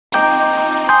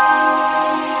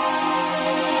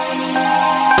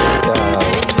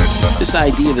This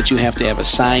idea that you have to have a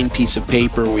signed piece of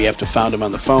paper where you have to find them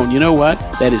on the phone, you know what?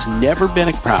 That has never been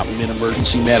a problem in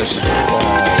emergency medicine.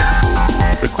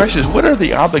 The question is, what are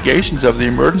the obligations of the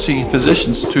emergency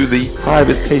physicians to the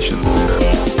private patient?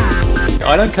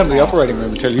 I don't come to the operating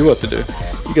room and tell you what to do.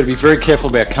 You've got to be very careful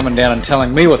about coming down and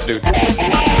telling me what to do.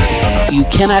 You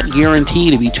cannot guarantee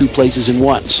to be two places in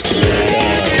once.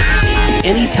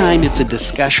 Anytime it's a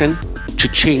discussion,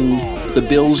 cha-ching, the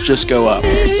bills just go up.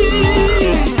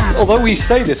 Although we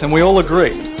say this and we all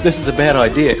agree this is a bad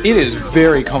idea, it is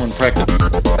very common practice.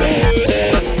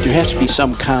 There has to be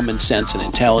some common sense and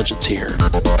intelligence here.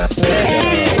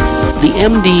 The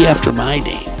MD after my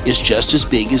name is just as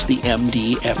big as the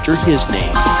MD after his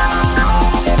name.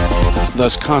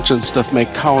 Thus conscience doth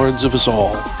make cowards of us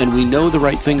all, and we know the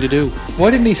right thing to do. Why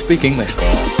didn't he speak English?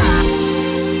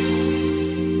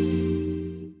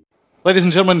 Ladies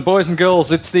and gentlemen, boys and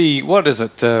girls, it's the... What is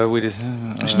it?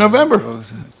 It's November.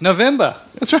 November.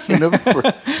 That's right, November.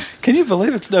 Can you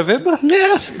believe it's November?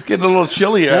 Yes. It's getting a little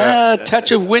chilly. A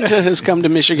touch of winter has come to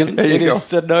Michigan. It is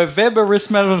the November Risk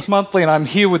Management Monthly, and I'm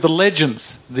here with the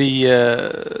legends, the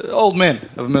old men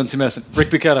of emergency medicine,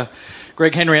 Rick Bucata,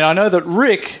 Greg Henry. And I know that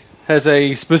Rick has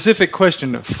a specific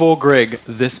question for Greg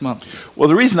this month. Well,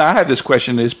 the reason I have this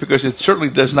question is because it certainly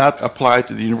does not apply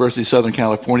to the University of Southern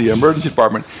California Emergency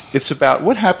Department. It's about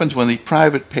what happens when the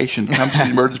private patient comes to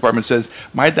the emergency department and says,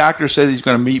 my doctor said he's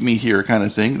going to meet me here, kind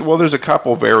of thing. Well, there's a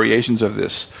couple variations of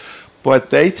this,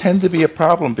 but they tend to be a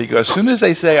problem because as soon as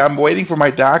they say, I'm waiting for my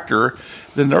doctor,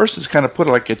 the nurses kind of put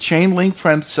like a chain link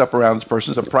fence up around this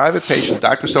person. It's a private patient.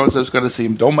 Dr. So-and-so is going to see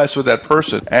him. Don't mess with that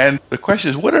person. And the question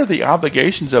is, what are the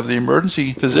obligations of the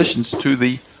emergency physicians to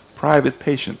the private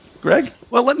patient? Greg?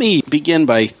 Well, let me begin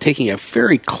by taking a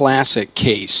very classic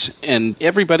case. And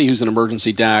everybody who's an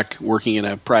emergency doc working in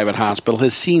a private hospital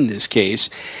has seen this case.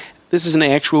 This is an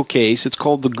actual case. It's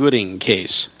called the Gooding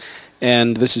case.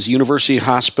 And this is University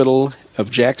Hospital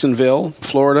of Jacksonville,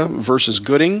 Florida versus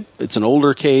Gooding. It's an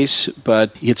older case,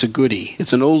 but it's a goodie.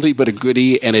 It's an oldie but a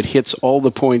goodie, and it hits all the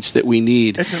points that we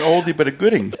need. It's an oldie but a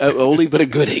gooding. Oldie but a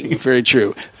gooding. Very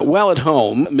true. While at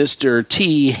home, Mr.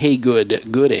 T.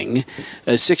 Haygood Gooding,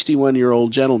 a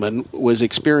 61-year-old gentleman, was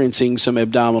experiencing some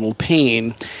abdominal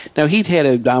pain. Now, he'd had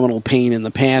abdominal pain in the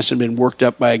past and been worked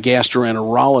up by a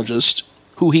gastroenterologist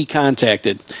who he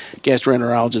contacted.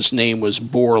 Gastroenterologist's name was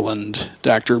Borland,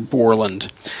 Dr.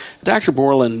 Borland. Dr.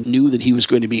 Borland knew that he was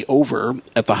going to be over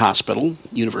at the hospital,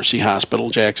 University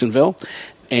Hospital, Jacksonville,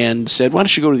 and said, why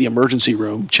don't you go to the emergency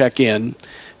room, check in,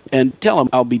 and tell him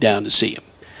I'll be down to see him.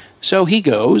 So he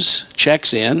goes,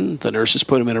 checks in, the nurses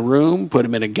put him in a room, put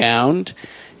him in a gown.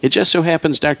 It just so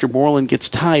happens Dr. Borland gets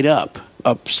tied up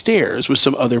upstairs with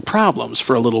some other problems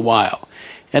for a little while.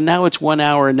 And now it's 1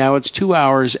 hour, and now it's 2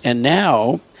 hours, and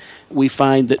now we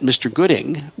find that Mr.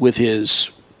 Gooding, with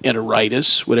his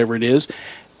enteritis, whatever it is,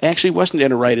 actually wasn't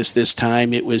enteritis this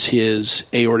time, it was his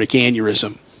aortic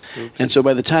aneurysm. Oops. And so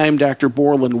by the time Dr.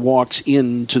 Borland walks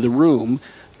into the room,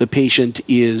 the patient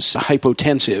is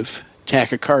hypotensive,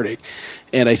 tachycardic,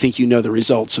 and I think you know the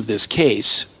results of this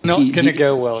case. Not going to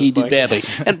go well. He did badly.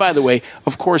 And by the way,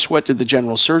 of course, what did the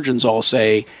general surgeons all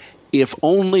say? If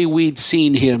only we'd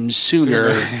seen him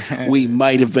sooner, we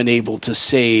might have been able to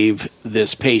save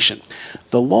this patient.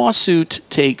 The lawsuit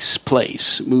takes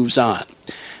place, moves on.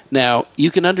 Now,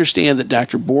 you can understand that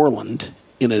Dr. Borland,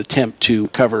 in an attempt to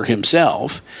cover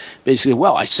himself, basically,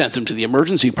 well, I sent them to the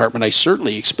emergency department. I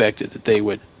certainly expected that they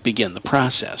would begin the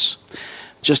process.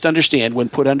 Just understand, when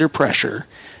put under pressure,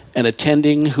 an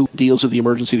attending who deals with the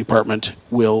emergency department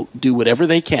will do whatever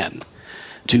they can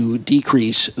to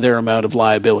decrease their amount of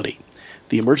liability.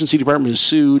 The emergency department is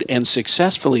sued, and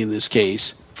successfully in this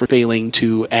case, for failing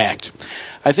to act.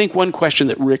 I think one question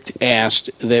that Rick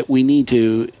asked that we need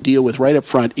to deal with right up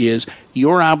front is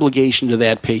your obligation to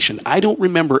that patient. I don't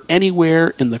remember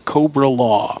anywhere in the COBRA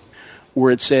law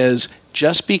where it says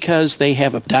just because they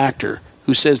have a doctor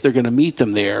who says they're going to meet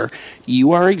them there,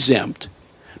 you are exempt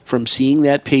from seeing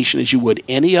that patient as you would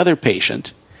any other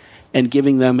patient and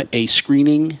giving them a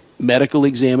screening medical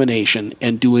examination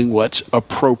and doing what's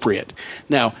appropriate.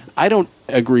 Now, I don't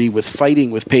agree with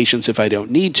fighting with patients if I don't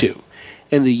need to.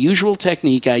 And the usual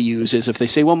technique I use is if they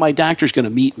say, well, my doctor's going to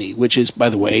meet me, which is, by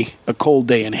the way, a cold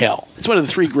day in hell. It's one of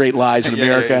the three great lies in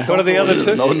America. What are the other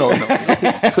two? No.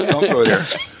 Don't go there.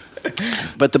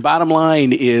 But the bottom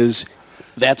line is,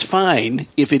 that's fine.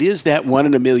 If it is that 1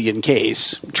 in a million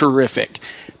case, terrific.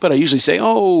 But I usually say,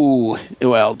 oh,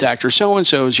 well, Dr.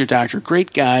 So-and-so is your doctor,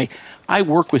 great guy. I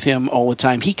work with him all the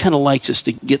time. He kind of likes us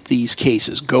to get these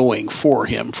cases going for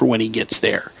him for when he gets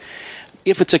there.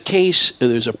 If it's a case,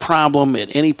 there's a problem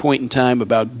at any point in time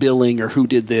about billing or who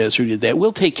did this or who did that,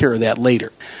 we'll take care of that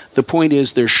later. The point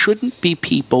is there shouldn't be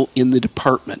people in the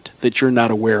department that you're not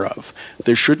aware of.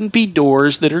 There shouldn't be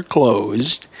doors that are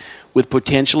closed with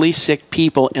potentially sick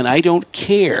people, and I don't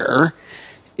care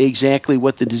exactly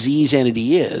what the disease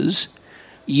entity is.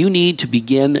 You need to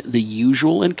begin the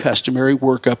usual and customary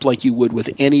workup like you would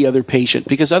with any other patient,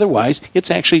 because otherwise it's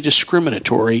actually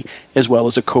discriminatory as well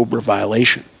as a COBRA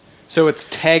violation. So it's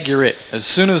tag your it. As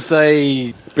soon as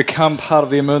they become part of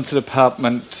the emergency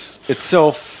department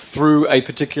itself through a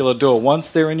particular door, once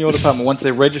they're in your department, once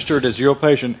they're registered as your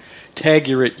patient, tag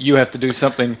your it, you have to do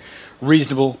something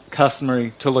reasonable,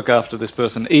 customary to look after this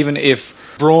person, even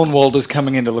if Braunwald is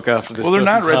coming in to look after this person. Well,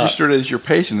 they're not registered as your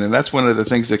patient, and that's one of the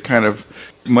things that kind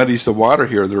of muddies the water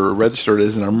here. They're registered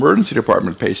as an emergency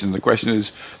department patient. The question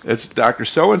is, it's Dr.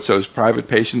 So-and-so's private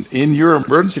patient in your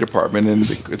emergency department, and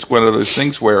it's one of those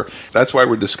things where that's why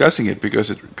we're discussing it, because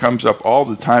it comes up all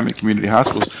the time in community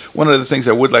hospitals. One of the things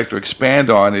I would like to expand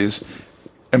on is,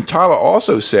 EMTALA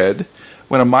also said,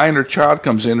 when a minor child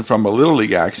comes in from a Little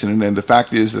League accident, and the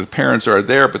fact is that the parents are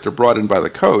there, but they're brought in by the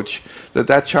coach,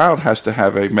 that child has to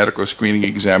have a medical screening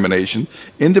examination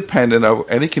independent of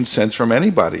any consent from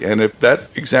anybody. And if that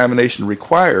examination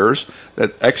requires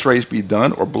that x-rays be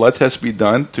done or blood tests be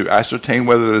done to ascertain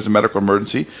whether there's a medical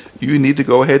emergency, you need to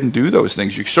go ahead and do those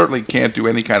things. You certainly can't do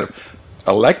any kind of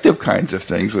elective kinds of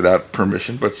things without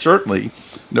permission, but certainly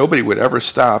nobody would ever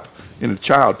stop in a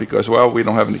child because, well, we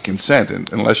don't have any consent,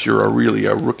 unless you're really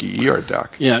a rookie ER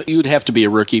doc. Yeah, you'd have to be a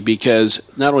rookie because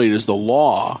not only does the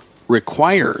law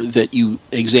require that you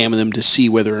examine them to see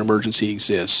whether an emergency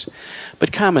exists,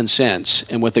 but common sense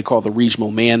and what they call the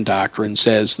reasonable man doctrine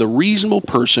says the reasonable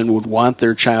person would want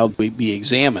their child to be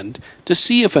examined to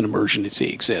see if an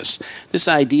emergency exists. This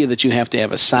idea that you have to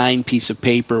have a signed piece of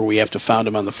paper, we have to find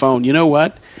them on the phone, you know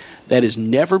what? That has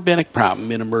never been a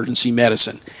problem in emergency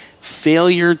medicine.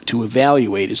 Failure to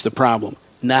evaluate is the problem,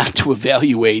 not to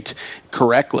evaluate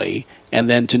correctly and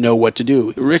then to know what to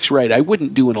do. Rick's right. I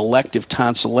wouldn't do an elective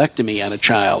tonsillectomy on a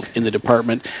child in the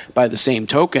department. By the same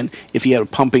token, if he had a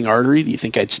pumping artery, do you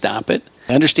think I'd stop it?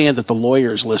 I understand that the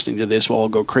lawyers listening to this will all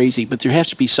go crazy, but there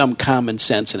has to be some common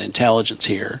sense and intelligence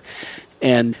here.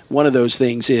 And one of those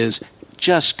things is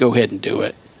just go ahead and do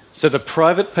it. So the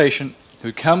private patient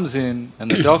who comes in and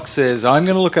the doc says, I'm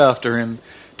going to look after him,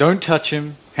 don't touch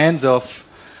him, hands off,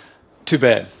 too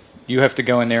bad. You have to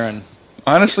go in there and...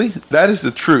 Honestly, that is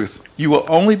the truth. You will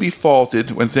only be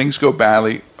faulted when things go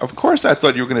badly. Of course, I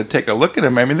thought you were going to take a look at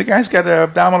him. I mean, the guy's got an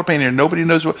abdominal pain here. Nobody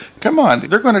knows what... Come on,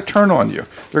 they're going to turn on you.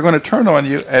 They're going to turn on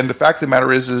you, and the fact of the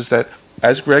matter is that,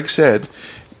 as Greg said,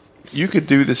 you could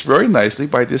do this very nicely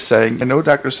by just saying, I know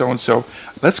Dr. So-and-so,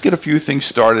 let's get a few things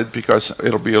started because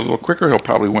it'll be a little quicker. He'll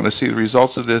probably want to see the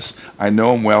results of this. I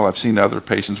know him well. I've seen other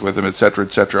patients with him, et cetera,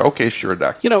 et cetera. Okay, sure,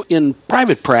 doc. You know, in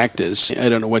private practice, I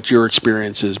don't know what your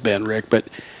experience has been, Rick, but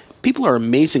people are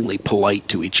amazingly polite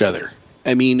to each other.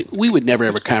 I mean, we would never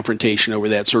have a confrontation over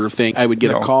that sort of thing. I would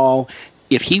get a call.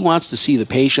 If he wants to see the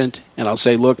patient, and I'll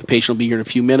say, look, the patient will be here in a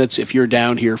few minutes. If you're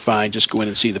down here, fine, just go in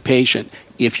and see the patient.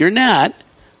 If you're not,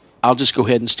 I'll just go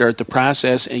ahead and start the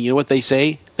process. And you know what they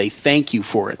say? They thank you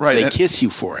for it. Right. They kiss you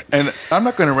for it. And I'm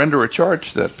not going to render a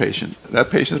charge to that patient.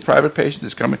 That patient's a private patient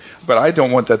is coming. But I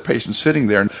don't want that patient sitting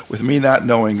there with me not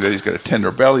knowing that he's got a tender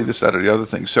belly, this, that, or the other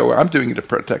thing. So I'm doing it to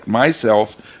protect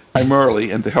myself primarily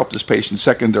and to help this patient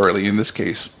secondarily in this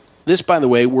case. This, by the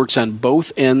way, works on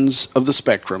both ends of the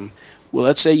spectrum. Well,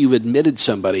 let's say you've admitted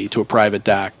somebody to a private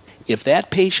doc. If that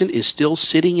patient is still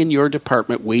sitting in your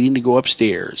department waiting to go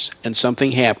upstairs and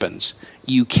something happens,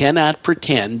 you cannot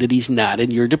pretend that he's not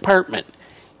in your department.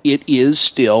 It is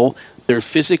still, they're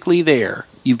physically there.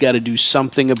 You've got to do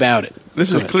something about it.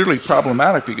 This is clearly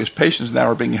problematic because patients now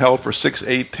are being held for 6,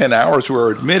 8, 10 hours who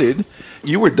are admitted.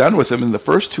 You were done with them in the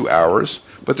first 2 hours,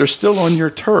 but they're still on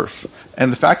your turf.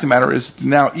 And the fact of the matter is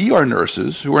now ER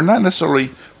nurses, who are not necessarily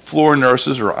floor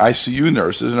nurses or ICU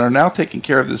nurses, and are now taking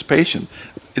care of this patient.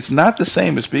 It's not the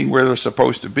same as being where they're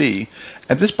supposed to be.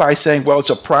 And just by saying, well, it's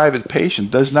a private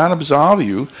patient, does not absolve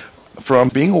you from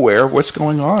being aware of what's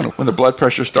going on. When the blood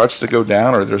pressure starts to go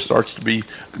down or there starts to be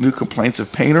new complaints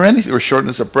of pain or anything, or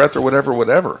shortness of breath or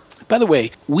whatever. By the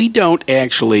way, we don't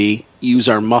actually use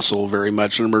our muscle very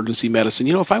much in emergency medicine.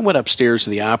 You know, if I went upstairs to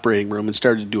the operating room and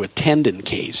started to do a tendon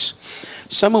case,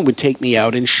 someone would take me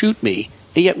out and shoot me.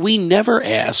 And yet we never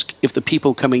ask if the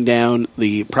people coming down,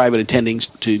 the private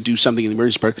attendings to do something in the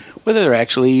emergency department, whether they're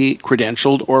actually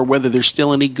credentialed or whether they're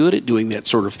still any good at doing that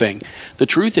sort of thing. The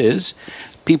truth is,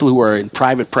 people who are in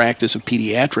private practice of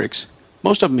pediatrics,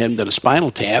 most of them haven't done a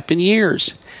spinal tap in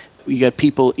years. You got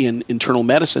people in internal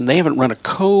medicine, they haven't run a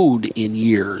code in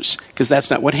years because that's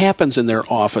not what happens in their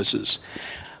offices.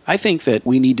 I think that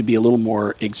we need to be a little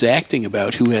more exacting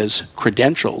about who has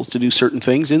credentials to do certain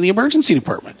things in the emergency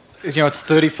department. It's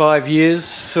 35 years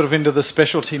sort of into the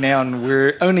specialty now, and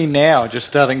we're only now just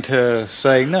starting to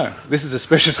say, no, this is a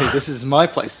specialty, this is my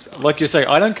place. Like you say,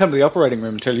 I don't come to the operating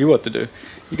room and tell you what to do.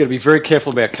 You've got to be very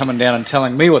careful about coming down and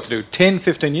telling me what to do. 10,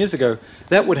 15 years ago,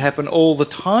 that would happen all the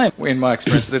time, in my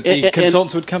experience, that the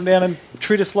consultants would come down and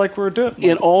treat us like we're a dirt.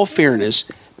 In all fairness,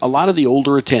 a lot of the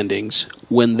older attendings,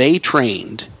 when they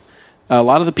trained, a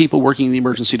lot of the people working in the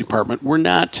emergency department were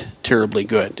not terribly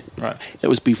good. Right. It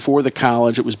was before the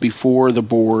college, it was before the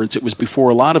boards, it was before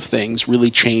a lot of things really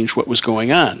changed what was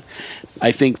going on.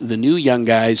 I think the new young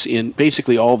guys in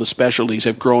basically all the specialties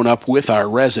have grown up with our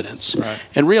residents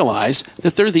and realize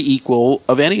that they're the equal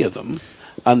of any of them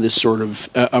on this sort of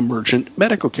emergent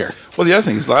medical care. Well, the other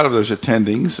thing is a lot of those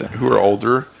attendings who are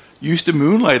older used to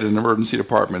moonlight in emergency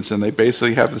departments, and they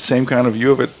basically have the same kind of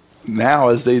view of it now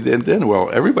as they did then.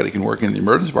 Well, everybody can work in the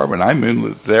emergency department. I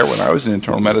moonlit there when I was an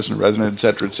internal medicine resident,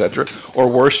 et cetera, or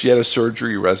worse yet, a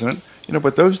surgery resident.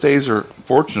 But those days are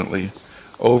fortunately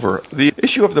over. The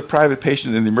issue of the private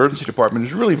patient in the emergency department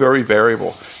is really very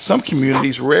variable. Some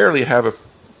communities rarely have a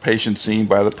patient seen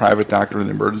by the private doctor in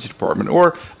the emergency department,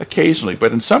 or occasionally.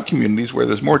 But in some communities where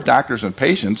there's more doctors than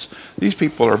patients, these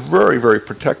people are very, very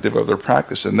protective of their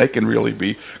practice, and they can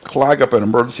really clog up an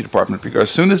emergency department because as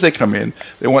soon as they come in,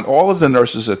 they want all of the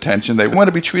nurses' attention. They want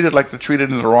to be treated like they're treated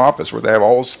in their office, where they have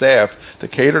all staff to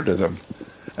cater to them.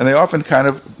 And they often kind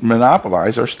of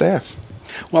monopolize our staff.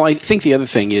 Well, I think the other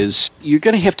thing is you're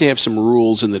going to have some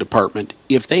rules in the department.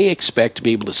 If they expect to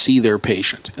be able to see their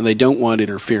patient and they don't want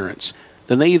interference,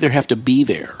 then they either have to be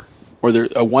there or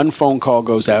a one phone call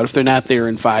goes out. If they're not there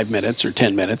in 5 minutes or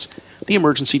 10 minutes, the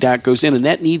emergency doc goes in, and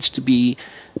that needs to be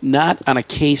not on a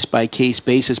case-by-case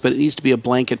basis, but it needs to be a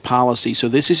blanket policy. So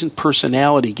this isn't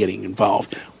personality getting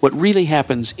involved. What really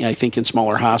happens, I think, in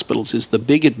smaller hospitals is the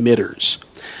big admitters,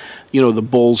 the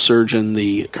bull surgeon,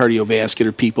 the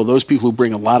cardiovascular people, those people who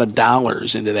bring a lot of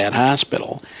dollars into that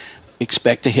hospital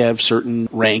expect to have certain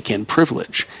rank and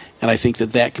privilege. And I think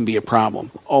that can be a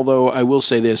problem. Although I will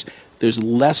say this, there's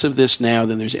less of this now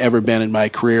than there's ever been in my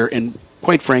career. And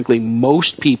quite frankly,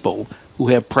 most people who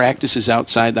have practices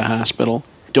outside the hospital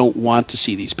don't want to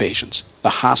see these patients. The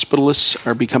hospitalists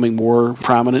are becoming more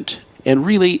prominent. And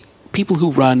really, people who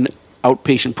run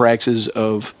outpatient practices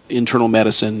of internal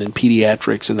medicine and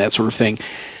pediatrics and that sort of thing,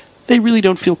 they really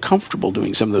don't feel comfortable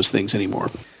doing some of those things anymore.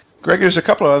 Greg, there's a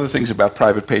couple of other things about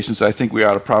private patients I think we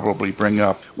ought to probably bring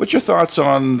up. What's your thoughts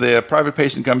on the private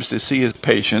patient comes to see his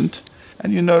patient,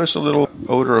 and you notice a little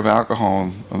odor of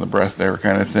alcohol on the breath there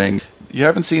kind of thing? You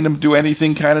haven't seen him do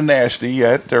anything kind of nasty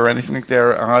yet or anything like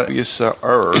that, obvious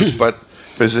errors, but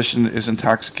physician is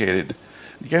intoxicated.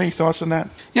 You get any thoughts on that?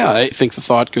 Yeah, I think the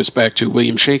thought goes back to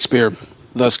William Shakespeare.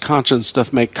 Thus conscience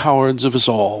doth make cowards of us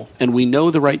all, and we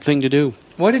know the right thing to do.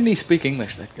 Why didn't he speak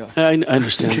English, that guy? I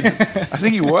understand. I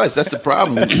think he was. That's the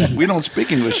problem. We don't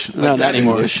speak English. No, not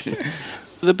anymore.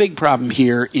 The big problem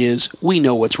here is we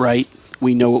know what's right.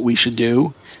 We know what we should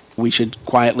do. We should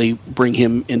quietly bring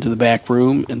him into the back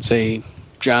room and say,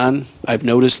 John, I've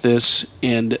noticed this,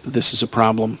 and this is a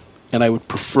problem, and I would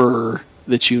prefer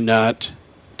that you not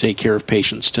take care of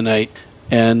patients tonight,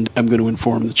 and I'm going to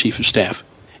inform the chief of staff.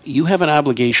 You have an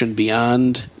obligation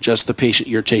beyond just the patient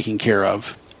you're taking care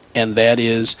of, and that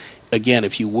is, again,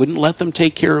 if you wouldn't let them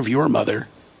take care of your mother,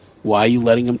 why are you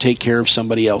letting them take care of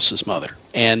somebody else's mother?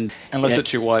 Unless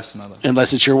it's your wife's mother.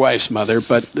 Unless it's your wife's mother,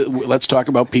 but let's talk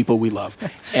about people we love.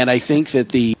 And I think that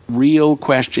the real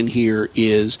question here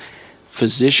is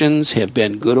physicians have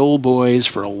been good old boys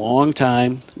for a long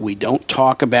time. We don't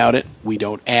talk about it. We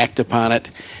don't act upon it.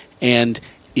 And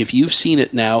if you've seen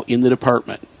it now in the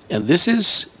department, and this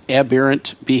is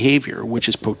aberrant behavior, which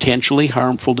is potentially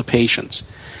harmful to patients,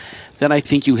 then I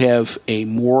think you have a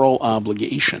moral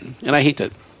obligation. And I hate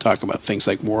to talk about things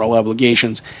like moral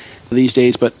obligations these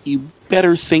days, but you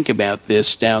better think about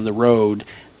this down the road,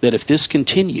 that if this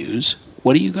continues,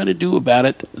 what are you going to do about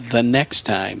it the next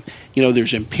time?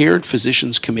 There's impaired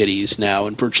physicians committees now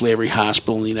in virtually every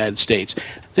hospital in the United States.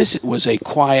 This was a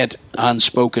quiet,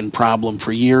 unspoken problem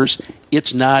for years.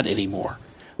 It's not anymore.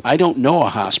 I don't know a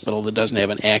hospital that doesn't have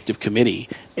an active committee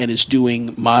and is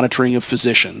doing monitoring of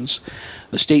physicians.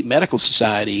 The State Medical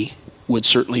Society would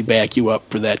certainly back you up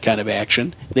for that kind of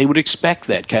action. They would expect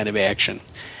that kind of action.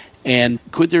 And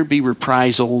could there be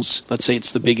reprisals? Let's say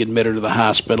it's the big admitter to the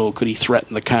hospital. Could he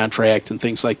threaten the contract and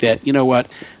things like that? You know what?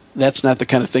 That's not the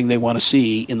kind of thing they want to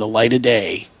see in the light of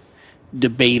day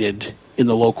debated in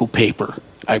the local paper.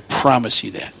 I promise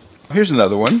you that. Here's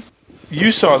another one.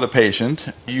 You saw the patient.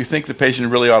 You think the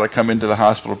patient really ought to come into the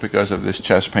hospital because of this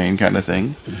chest pain kind of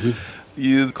thing.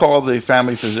 You call the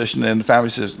family physician, and the family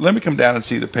says, let me come down and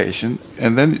see the patient.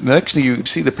 And then the next thing you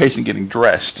see the patient getting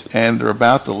dressed, and they're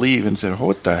about to leave, and say,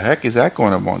 what the heck is that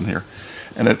going on here?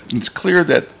 And it's clear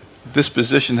that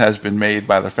disposition has been made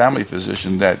by the family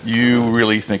physician that you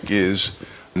really think is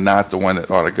not the one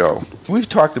that ought to go. We've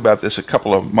talked about this a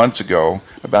couple of months ago,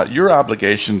 about your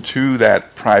obligation to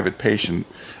that private patient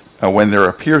when there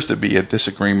appears to be a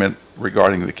disagreement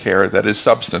regarding the care that is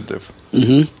substantive.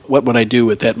 What would I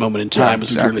do at that moment in time,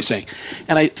 exactly. As we're really saying.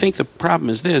 And I think the problem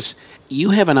is this.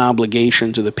 You have an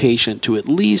obligation to the patient to at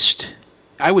least,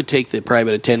 I would take the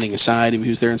private attending aside and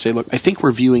who's there and say, look, I think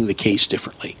we're viewing the case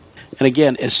differently. And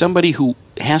again, as somebody who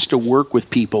has to work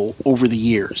with people over the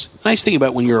years, the nice thing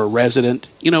about when you're a resident,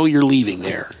 you're leaving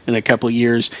there in a couple of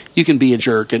years. You can be a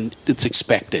jerk and it's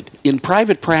expected. In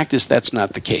private practice, that's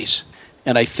not the case.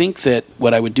 And I think that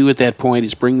what I would do at that point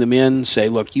is bring them in, say,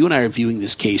 look, you and I are viewing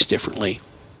this case differently.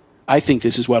 I think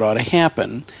this is what ought to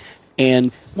happen.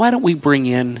 And why don't we bring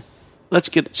in, let's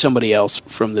get somebody else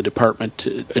from the department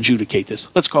to adjudicate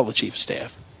this. Let's call the chief of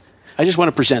staff. I just want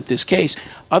to present this case.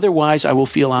 Otherwise, I will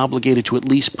feel obligated to at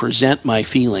least present my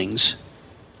feelings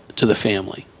to the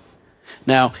family.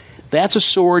 Now, that's a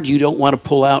sword you don't want to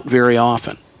pull out very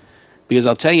often. Because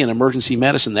I'll tell you, in emergency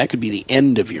medicine, that could be the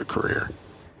end of your career.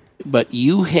 But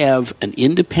you have an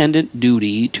independent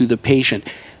duty to the patient.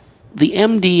 The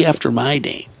MD after my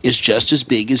name is just as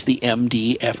big as the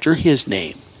MD after his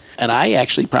name. And I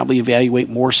actually probably evaluate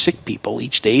more sick people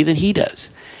each day than he does.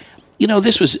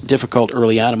 This was difficult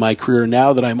early on in my career.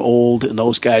 Now that I'm old and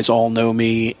those guys all know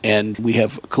me and we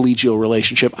have a collegial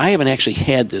relationship, I haven't actually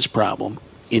had this problem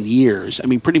in years. I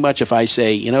mean, pretty much if I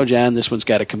say, John, this one's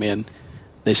got to come in,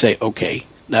 they say, okay,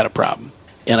 not a problem.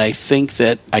 And I think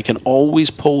that I can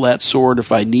always pull that sword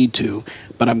if I need to,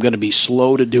 but I'm going to be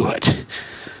slow to do it.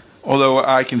 Although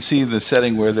I can see the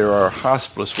setting where there are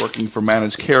hospitalists working for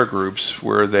managed care groups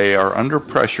where they are under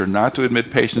pressure not to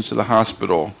admit patients to the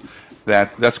hospital,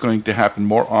 that's going to happen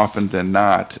more often than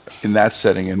not in that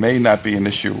setting. It may not be an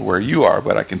issue where you are,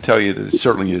 but I can tell you that it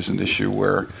certainly is an issue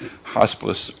where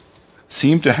hospitalists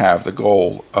seem to have the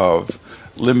goal of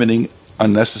limiting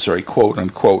unnecessary,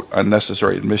 quote-unquote,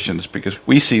 unnecessary admissions, because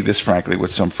we see this, frankly,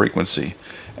 with some frequency.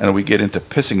 And we get into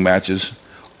pissing matches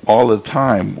all the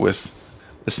time with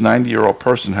this 90-year-old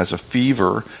person has a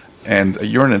fever and a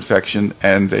urine infection,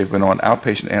 and they've been on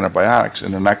outpatient antibiotics,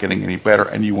 and they're not getting any better,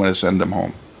 and you want to send them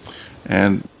home.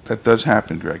 And that does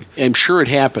happen, Greg. I'm sure it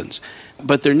happens.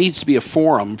 But there needs to be a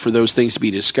forum for those things to be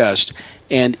discussed.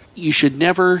 And you should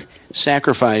never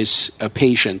sacrifice a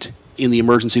patient in the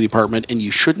emergency department, and you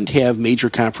shouldn't have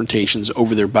major confrontations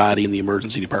over their body in the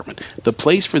emergency department. The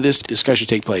place for this discussion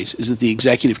to take place is at the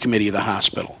executive committee of the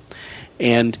hospital.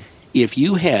 And if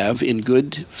you have, in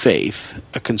good faith,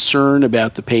 a concern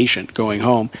about the patient going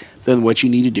home, then what you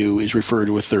need to do is refer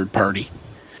to a third party.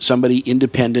 Somebody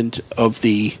independent of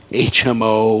the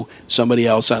HMO, somebody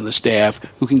else on the staff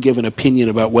who can give an opinion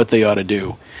about what they ought to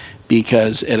do.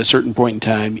 Because at a certain point in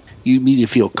time, you need to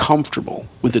feel comfortable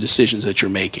with the decisions that you're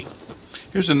making.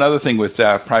 Here's another thing with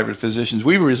private physicians.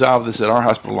 We resolved this at our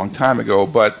hospital a long time ago,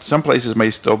 but some places may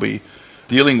still be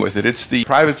dealing with it. It's the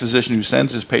private physician who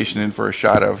sends his patient in for a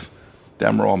shot of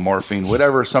Demerol, morphine,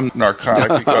 whatever, some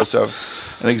narcotic because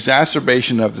of an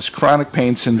exacerbation of this chronic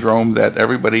pain syndrome that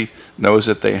everybody knows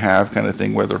that they have, kind of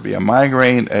thing, whether it be a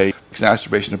migraine, a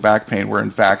exacerbation of back pain, where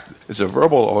in fact it's a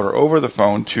verbal order over the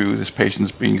phone to this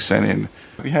patient's being sent in.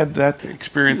 Have you had that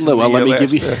experience let me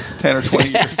give you 10 or 20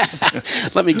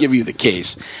 years? Let me give you the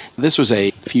case. This was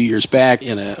a few years back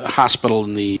in a hospital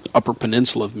in the Upper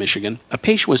Peninsula of Michigan. A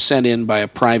patient was sent in by a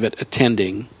private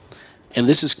attending, and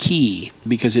this is key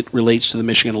because it relates to the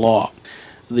Michigan law.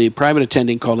 The private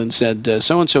attending called in and said,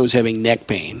 so-and-so is having neck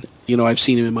pain. I've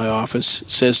seen him in my office.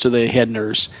 Says to the head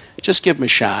nurse, just give him a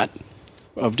shot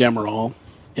of Demerol.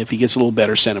 If he gets a little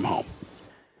better, send him home.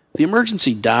 The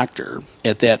emergency doctor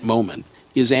at that moment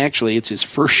is actually, it's his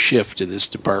first shift in this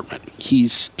department.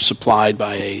 He's supplied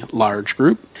by a large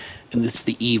group, and it's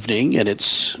the evening, and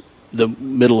it's the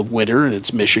middle of winter, and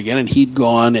it's Michigan, and he'd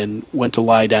gone and went to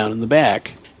lie down in the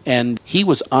back, and he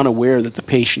was unaware that the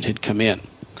patient had come in.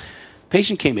 The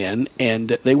patient came in,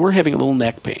 and they were having a little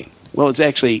neck pain. Well, it's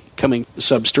actually coming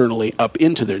substernally up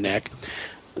into their neck.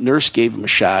 The nurse gave him a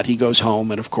shot. He goes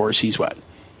home, and of course, he's what?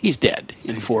 He's dead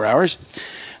in 4 hours.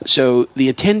 So the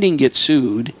attending gets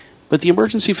sued, but the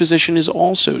emergency physician is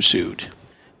also sued.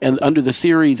 And under the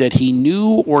theory that he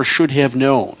knew or should have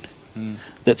known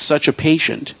that such a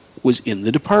patient was in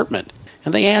the department.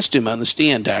 And they asked him on the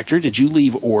stand, doctor, did you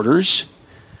leave orders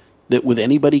that with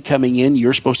anybody coming in,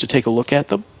 you're supposed to take a look at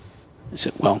them? I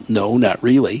said, well, no, not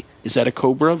really. Is that a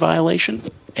COBRA violation?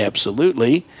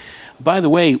 Absolutely. By the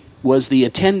way, was the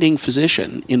attending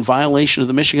physician in violation of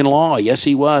the Michigan law? Yes,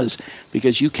 he was,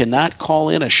 because you cannot call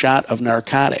in a shot of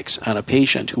narcotics on a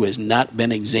patient who has not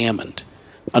been examined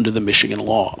under the Michigan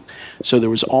law. So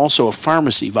there was also a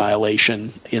pharmacy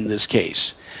violation in this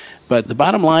case. But the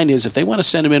bottom line is, if they want to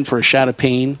send him in for a shot of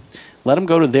pain, let them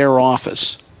go to their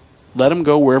office. Let them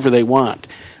go wherever they want.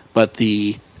 But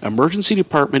the emergency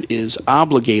department is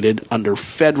obligated under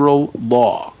federal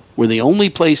law. We're the only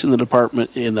place in the department,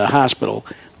 in the hospital,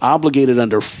 obligated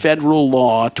under federal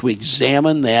law to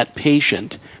examine that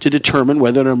patient to determine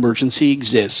whether an emergency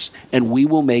exists, and we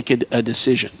will make a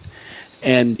decision.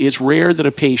 And it's rare that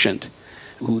a patient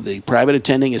who the private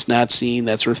attending is not seen,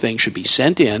 that sort of thing, should be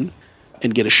sent in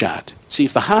and get a shot. See,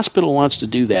 if the hospital wants to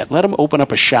do that, let them open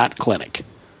up a shot clinic.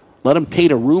 Let them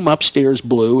paint a room upstairs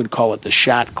blue and call it the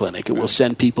shot clinic. It will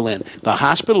send people in. The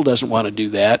hospital doesn't want to do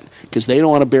that because they don't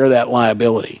want to bear that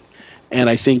liability. And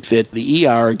I think that the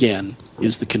ER, again,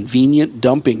 is the convenient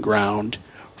dumping ground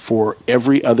for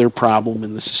every other problem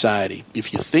in the society.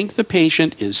 If you think the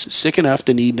patient is sick enough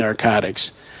to need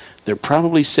narcotics, they're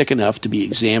probably sick enough to be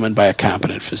examined by a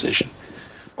competent physician.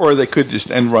 Or they could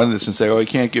just end run this and say, oh, you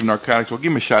can't give narcotics. Well,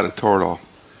 give them a shot of Toradol.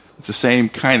 It's the same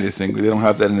kind of thing. They don't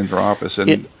have that in their office.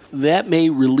 And that may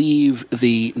relieve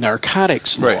the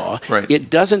narcotics law. Right. It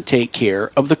doesn't take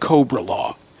care of the COBRA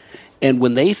law. And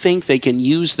when they think they can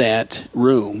use that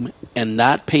room and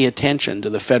not pay attention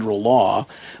to the federal law,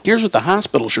 here's what the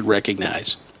hospital should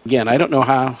recognize. Again, I don't know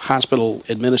how hospital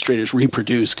administrators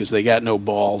reproduce because they got no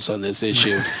balls on this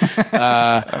issue.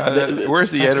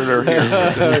 Where's the editor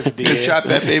here? Just shot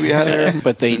that baby out of there.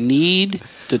 But they need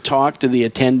to talk to the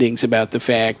attendings about the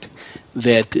fact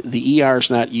that the ER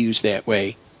is not used that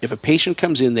way. If a patient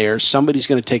comes in there, somebody's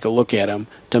going to take a look at them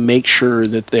to make sure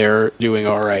that they're doing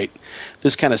all right.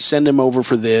 This kind of send them over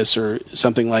for this or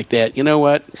something like that. You know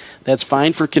what? That's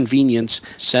fine for convenience.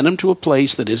 Send them to a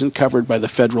place that isn't covered by the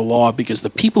federal law, because the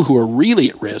people who are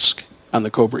really at risk on the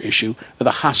COBRA issue are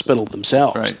the hospital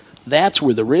themselves. Right. That's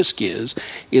where the risk is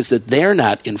that they're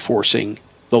not enforcing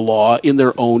the law in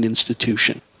their own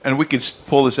institution. And we could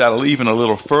pull this out even a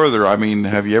little further. I mean,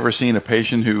 have you ever seen a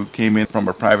patient who came in from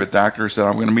a private doctor, said,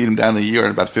 I'm going to meet him down the ER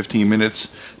in about 15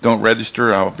 minutes, don't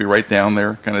register, I'll be right down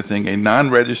there, kind of thing. A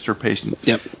non-registered patient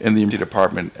in the emergency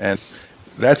department. And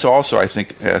that's also, I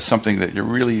think, something that you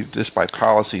really, just by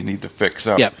policy, need to fix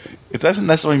up. Yep. It doesn't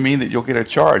necessarily mean that you'll get a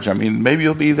charge. I mean, maybe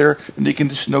you'll be there and you can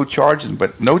just no charge them,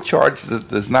 but no charge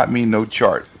does not mean no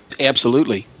charge.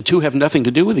 Absolutely. The two have nothing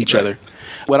to do with each other.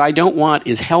 What I don't want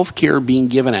is health care being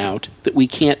given out that we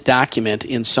can't document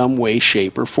in some way,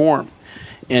 shape, or form.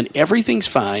 And everything's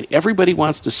fine. Everybody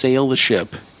wants to sail the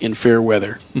ship in fair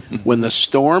weather. When the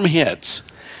storm hits,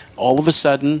 all of a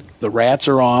sudden, the rats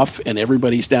are off and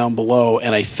everybody's down below.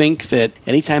 And I think that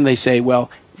anytime they say,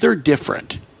 well, they're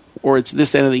different, or it's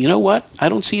this, that, and that, you know what? I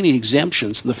don't see any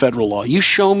exemptions in the federal law. You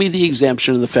show me the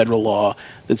exemption in the federal law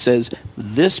that says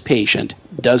this patient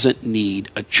doesn't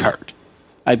need a chart.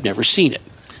 I've never seen it.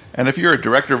 And if you're a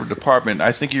director of a department,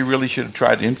 I think you really should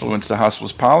try to influence the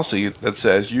hospital's policy that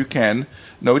says you can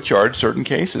no charge certain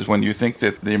cases when you think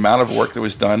that the amount of work that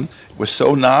was done was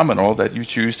so nominal that you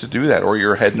choose to do that, or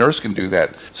your head nurse can do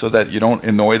that, so that you don't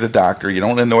annoy the doctor, you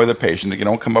don't annoy the patient, you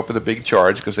don't come up with a big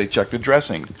charge because they checked the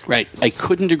dressing. Right. I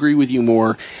couldn't agree with you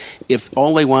more. If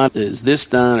all they want is this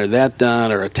done or that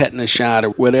done or a tetanus shot or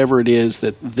whatever it is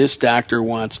that this doctor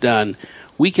wants done,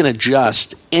 we can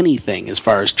adjust anything as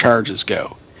far as charges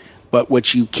go. But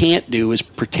what you can't do is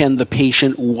pretend the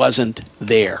patient wasn't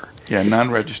there. Yeah,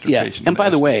 non-registered patient. And by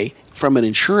the way, from an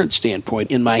insurance standpoint,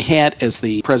 in my hat as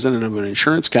the president of an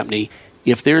insurance company,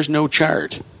 if there's no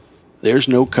chart, there's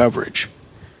no coverage.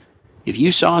 If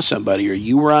you saw somebody or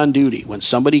you were on duty when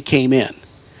somebody came in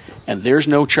and there's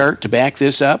no chart to back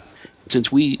this up,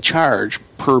 since we charge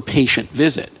per patient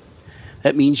visit,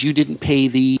 that means you didn't pay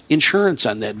the insurance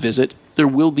on that visit. There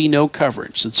will be no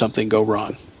coverage should something go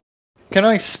wrong. Can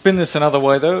I spin this another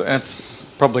way, though? And it's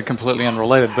probably completely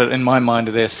unrelated, but in my mind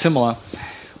they're similar.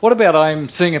 What about I'm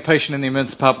seeing a patient in the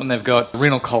emergency department, they've got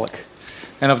renal colic,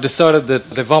 and I've decided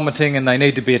that they're vomiting and they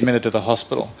need to be admitted to the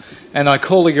hospital. And I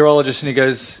call the urologist and he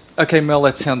goes, okay, Mel,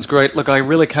 that sounds great. Look, I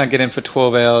really can't get in for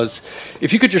 12 hours.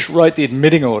 If you could just write the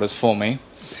admitting orders for me,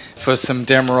 for some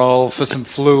Demerol, for some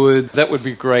fluid, that would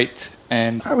be great.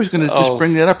 And I was going to just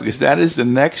bring that up because that is the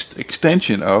next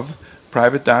extension of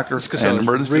private doctor and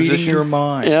emergency reading physician. your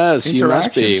mind. Yes, you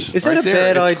must be. Is that a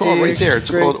bad idea? It's called right there.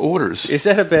 It's called orders. Is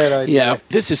that a bad idea? Yeah,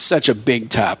 this is such a big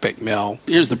topic, Mel.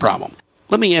 Here's the problem.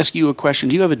 Let me ask you a question.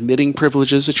 Do you have admitting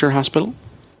privileges at your hospital?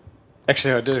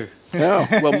 Actually, I do. No.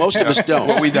 Well, most of us don't.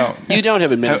 Well, we don't. You don't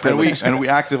have admitting privileges. And we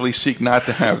actively seek not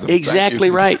to have them.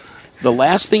 Exactly right. The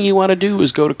last thing you want to do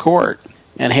is go to court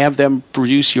and have them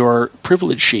produce your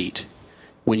privilege sheet.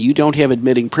 When you don't have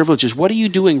admitting privileges, what are you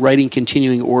doing writing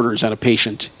continuing orders on a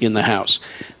patient in the house?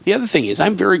 The other thing is,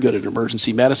 I'm very good at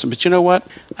emergency medicine, but you know what?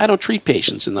 I don't treat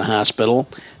patients in the hospital,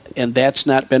 and that's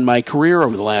not been my career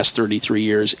over the last 33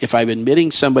 years. If I'm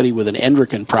admitting somebody with an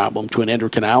endocrine problem to an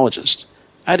endocrinologist,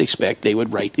 I'd expect they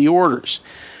would write the orders.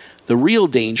 The real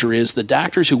danger is the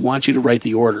doctors who want you to write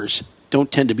the orders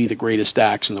don't tend to be the greatest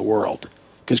docs in the world,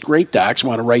 because great docs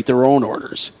want to write their own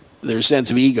orders. Their sense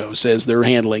of ego says they're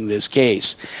handling this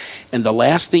case. And the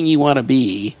last thing you want to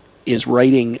be is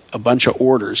writing a bunch of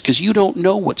orders, because you don't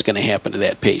know what's going to happen to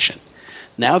that patient.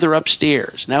 Now they're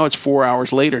upstairs. Now it's 4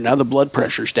 hours later. Now the blood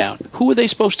pressure's down. Who are they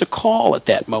supposed to call at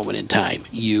that moment in time?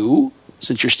 You?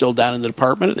 Since you're still down in the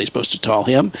department, are they supposed to call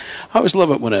him? I always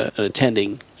love it when an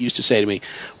attending used to say to me,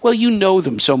 well, you know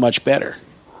them so much better.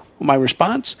 Well, my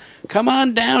response, come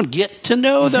on down, get to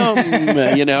know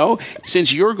them.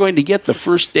 Since you're going to get the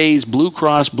first day's Blue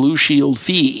Cross Blue Shield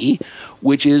fee,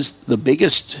 which is the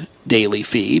biggest daily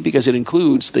fee because it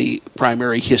includes the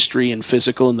primary history and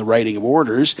physical and the writing of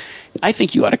orders, I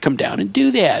think you ought to come down and do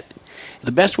that.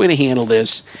 The best way to handle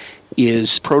this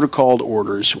is protocoled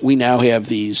orders. We now have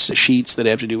these sheets that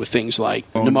have to do with things like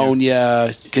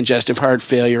pneumonia, congestive heart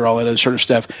failure, all that other sort of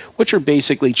stuff, which are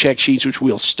basically check sheets which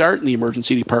we'll start in the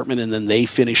emergency department and then they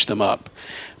finish them up.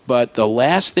 But the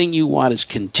last thing you want is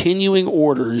continuing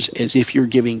orders as if you're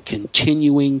giving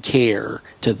continuing care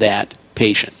to that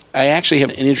patient. I actually have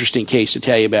an interesting case to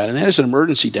tell you about, and that is an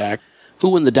emergency doc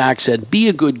who, when the doc said, be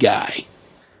a good guy,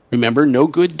 remember, no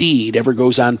good deed ever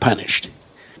goes unpunished.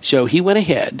 So he went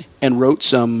ahead and wrote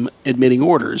some admitting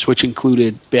orders, which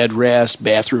included bed rest,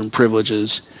 bathroom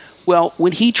privileges. Well,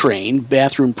 when he trained,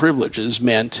 bathroom privileges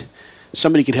meant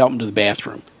somebody could help him to the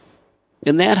bathroom.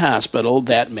 In that hospital,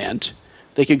 that meant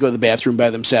they could go to the bathroom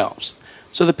by themselves.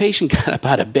 So the patient got up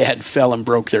out of bed, fell, and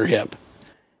broke their hip.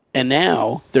 And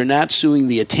now they're not suing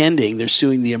the attending, they're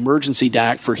suing the emergency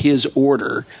doc for his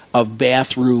order of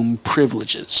bathroom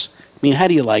privileges. I mean, how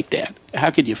do you like that? How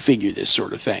could you figure this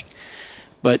sort of thing?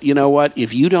 But you know what?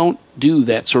 If you don't do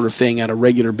that sort of thing on a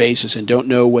regular basis and don't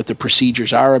know what the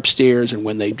procedures are upstairs and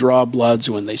when they draw bloods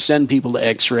and when they send people to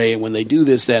x-ray and when they do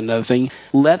this, that, and other thing,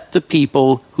 let the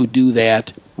people who do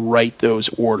that write those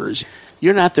orders.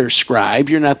 You're not their scribe.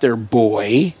 You're not their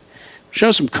boy. Show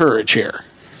some courage here.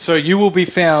 So you will be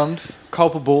found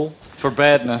culpable for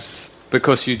badness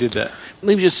because you did that.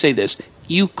 Let me just say this.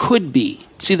 You could be.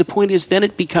 See, the point is then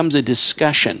it becomes a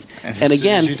discussion. And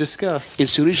again,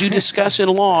 as soon as you discuss in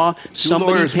law,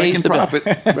 somebody pays the profit.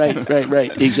 bill.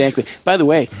 Right. Exactly. By the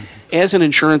way, as an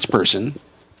insurance person,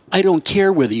 I don't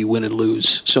care whether you win and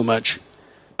lose so much.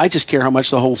 I just care how much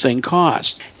the whole thing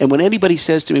cost. And when anybody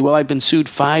says to me, well, I've been sued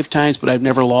 5 times, but I've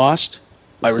never lost,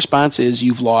 my response is,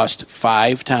 you've lost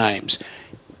 5 times.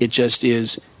 It just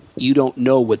is, you don't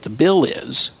know what the bill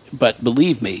is. But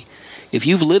believe me, if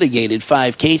you've litigated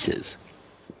 5 cases,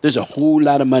 there's a whole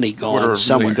lot of money going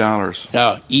somewhere. $250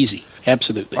 million. Oh, easy.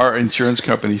 Absolutely. Our insurance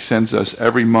company sends us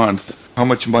every month how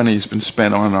much money has been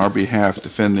spent on our behalf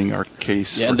defending our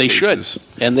case. Yeah, and they should.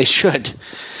 And they should.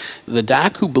 The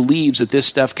doc who believes that this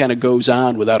stuff kind of goes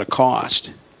on without a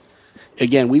cost.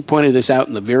 Again, we pointed this out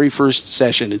in the very first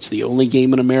session. It's the only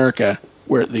game in America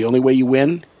where the only way you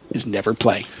win is never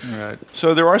play. Right.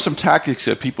 So there are some tactics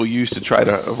that people use to try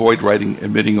to avoid writing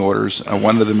admitting orders.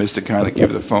 One of them is to kind of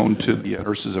give the phone to the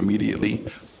nurses immediately.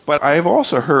 But I have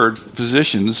also heard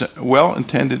physicians,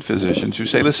 well-intended physicians, who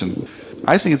say, listen,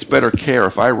 I think it's better care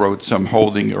if I wrote some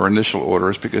holding or initial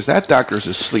orders because that doctor's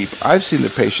asleep. I've seen the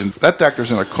patient. That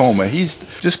doctor's in a coma. He's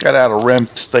just got out of REM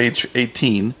stage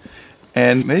 18.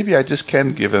 And maybe I just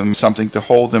can give him something to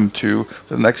hold him to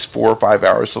for the next 4 or 5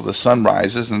 hours till the sun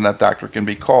rises, and that doctor can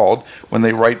be called when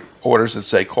they write orders that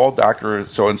say, call doctor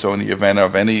so-and-so in the event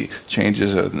of any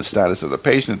changes in the status of the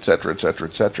patient, et cetera, et cetera,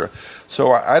 et cetera.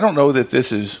 So I don't know that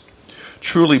this is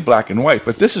truly black and white,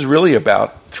 but this is really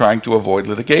about trying to avoid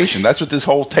litigation. That's what this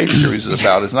whole tape series is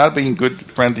about. It's not being a good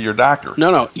friend to your doctor.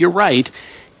 No, you're right.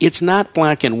 It's not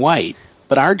black and white.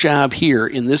 But our job here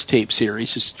in this tape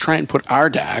series is to try and put our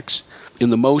docs in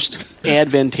the most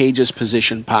advantageous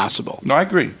position possible. No, I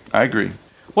agree.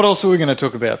 What else are we going to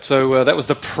talk about? So that was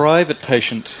the private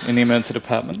patient in the emergency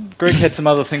department. Greg had some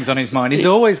other things on his mind. He's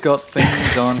always got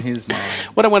things on his mind.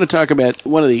 What I want to talk about,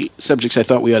 one of the subjects I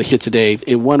thought we ought to hit today,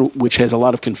 and one which has a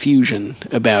lot of confusion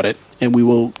about it, and we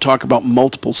will talk about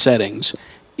multiple settings,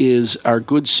 is our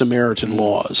Good Samaritan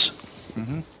laws.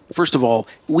 Mm-hmm. First of all,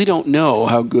 we don't know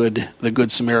how good the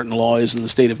Good Samaritan law is in the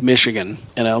state of Michigan,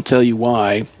 and I'll tell you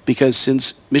why. Because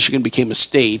since Michigan became a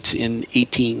state in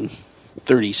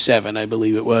 1837, I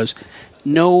believe it was,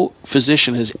 no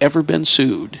physician has ever been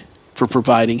sued for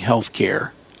providing health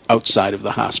care outside of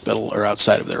the hospital or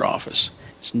outside of their office.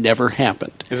 It's never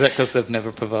happened. Is that because they've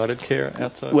never provided care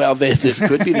outside? Well, this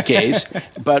could be the case.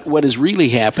 But what has really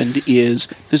happened is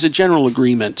there's a general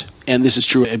agreement, and this is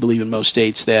true, I believe, in most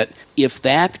states, that if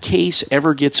that case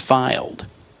ever gets filed,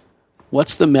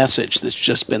 what's the message that's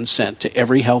just been sent to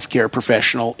every healthcare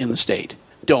professional in the state?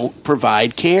 Don't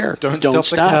provide care. Don't stop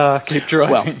the car. Keep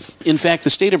driving. Well, in fact,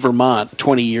 the state of Vermont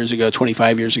 20 years ago,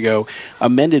 25 years ago,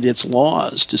 amended its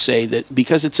laws to say that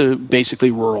because it's a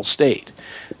basically rural state,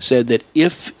 said that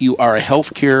if you are a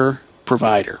healthcare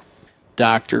provider,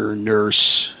 doctor,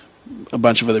 nurse, a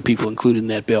bunch of other people included in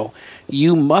that bill,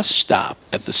 you must stop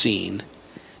at the scene,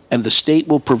 and the state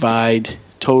will provide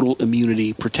total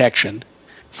immunity protection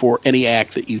for any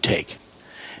act that you take.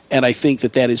 And I think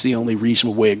that that is the only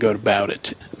reasonable way to go about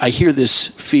it. I hear this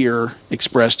fear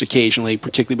expressed occasionally,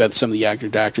 particularly by some of the younger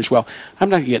doctors. Well, I'm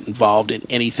not going to get involved in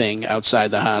anything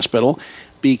outside the hospital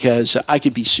because I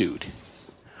could be sued.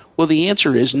 Well, the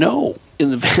answer is no.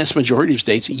 In the vast majority of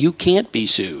states, you can't be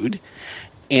sued.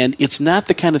 And it's not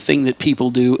the kind of thing that people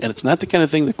do, and it's not the kind of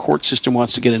thing the court system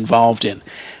wants to get involved in.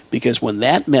 Because when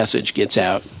that message gets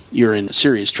out, you're in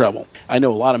serious trouble. I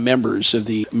know a lot of members of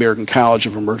the American College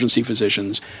of Emergency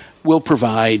Physicians will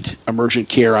provide emergent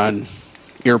care on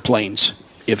airplanes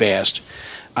if asked.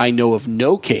 I know of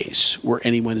no case where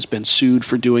anyone has been sued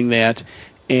for doing that,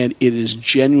 and it is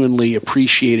genuinely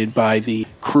appreciated by the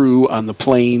crew on the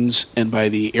planes and by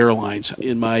the airlines.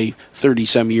 In my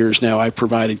 30-some years now, I've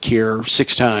provided care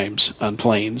 6 times on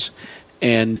planes,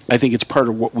 and I think it's part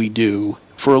of what we do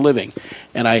for a living.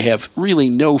 And I have really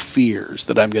no fears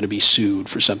that I'm going to be sued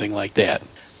for something like that.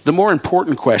 The more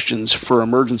important questions for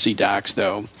emergency docs,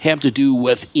 though, have to do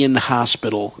with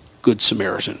in-hospital Good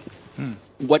Samaritan.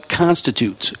 What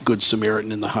constitutes Good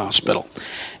Samaritan in the hospital?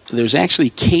 There's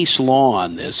actually case law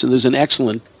on this, and there's an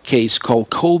excellent case called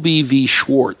Colby v.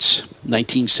 Schwartz,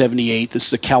 1978. This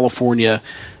is a California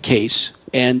case,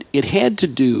 and it had to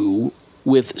do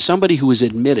with somebody who was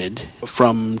admitted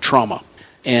from trauma.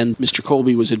 And Mr.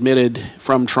 Colby was admitted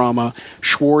from trauma.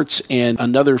 Schwartz and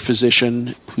another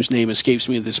physician, whose name escapes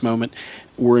me at this moment,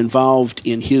 were involved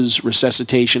in his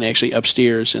resuscitation, actually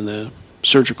upstairs in the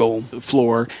surgical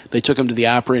floor. They took him to the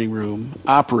operating room,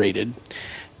 operated,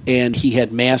 and he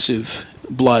had massive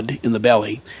blood in the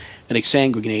belly and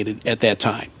exsanguinated at that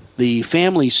time. The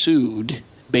family sued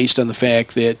based on the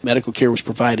fact that medical care was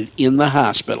provided in the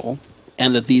hospital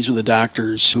and that these were the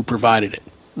doctors who provided it.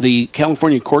 The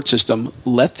California court system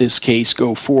let this case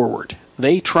go forward.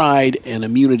 They tried an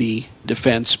immunity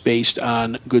defense based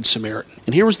on Good Samaritan.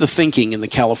 And here was the thinking in the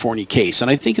California case. And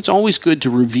I think it's always good to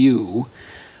review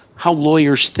how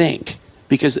lawyers think,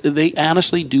 because they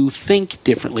honestly do think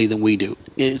differently than we do.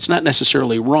 It's not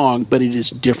necessarily wrong, but it is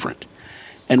different.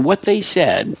 And what they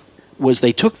said was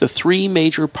they took the 3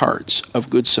 major parts of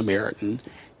Good Samaritan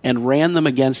and ran them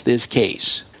against this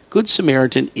case. Good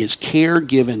Samaritan is care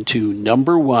given to,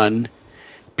 number 1,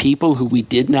 people who we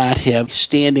did not have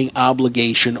standing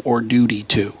obligation or duty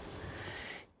to.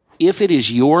 If it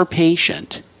is your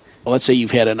patient, let's say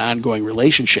you've had an ongoing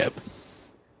relationship,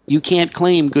 you can't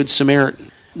claim Good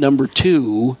Samaritan. Number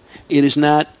 2, it is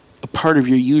not a part of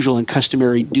your usual and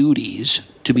customary duties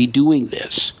to be doing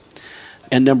this.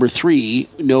 And number 3,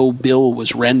 no bill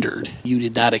was rendered. You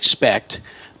did not expect,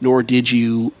 nor did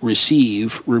you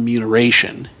receive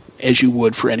remuneration as you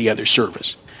would for any other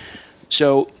service.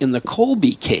 So in the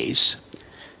Colby case,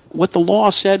 what the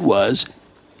law said was,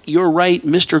 you're right,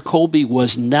 Mr. Colby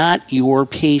was not your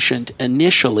patient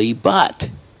initially,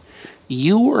 but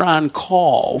you were on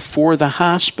call for the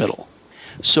hospital.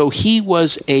 So he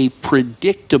was a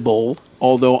predictable,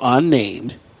 although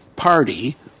unnamed,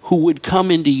 party who would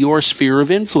come into your sphere of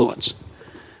influence.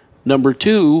 Number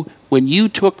 2, when you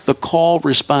took the call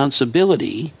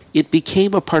responsibility, it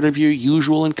became a part of your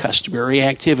usual and customary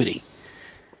activity.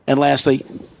 And lastly,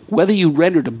 whether you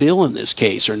rendered a bill in this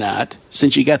case or not,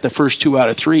 since you got the first 2 out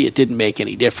of 3, it didn't make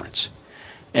any difference.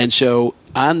 And so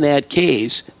on that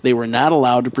case, they were not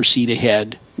allowed to proceed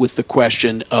ahead with the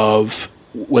question of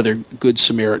whether Good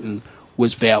Samaritan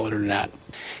was valid or not.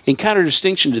 In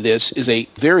contradistinction to this is a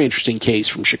very interesting case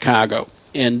from Chicago.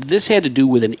 And this had to do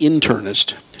with an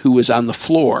internist who was on the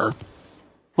floor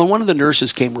when one of the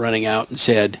nurses came running out and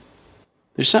said,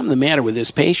 "There's something the matter with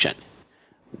this patient."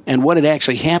 And what had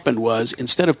actually happened was,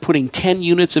 instead of putting 10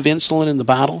 units of insulin in the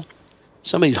bottle,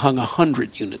 somebody hung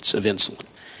 100 units of insulin.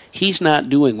 He's not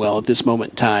doing well at this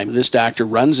moment in time. This doctor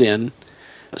runs in,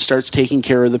 starts taking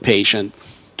care of the patient,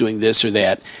 doing this or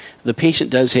that. The patient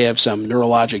does have some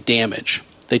neurologic damage.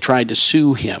 They tried to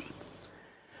sue him.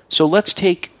 So let's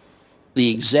take the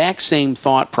exact same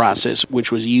thought process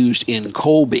which was used in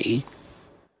Colby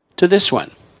to this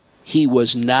one. He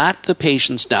was not the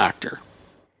patient's doctor.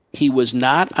 He was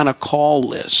not on a call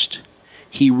list.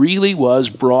 He really was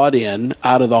brought in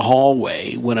out of the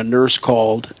hallway when a nurse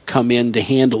called, "Come in to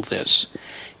handle this."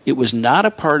 It was not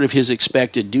a part of his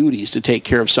expected duties to take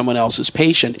care of someone else's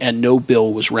patient, and no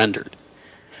bill was rendered.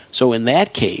 So in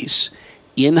that case,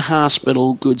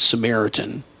 in-hospital Good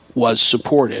Samaritan was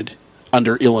supported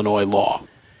under Illinois law.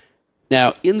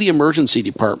 Now, in the emergency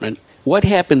department, what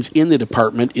happens in the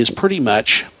department is pretty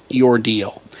much your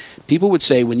deal. People would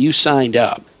say when you signed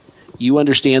up, you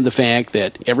understand the fact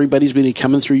that everybody's been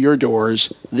coming through your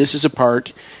doors. This is a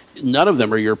part, none of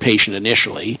them are your patient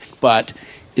initially, but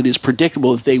it is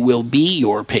predictable that they will be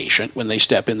your patient when they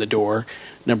step in the door.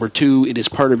 Number two, it is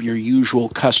part of your usual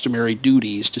customary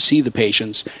duties to see the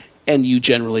patients, and you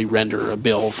generally render a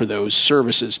bill for those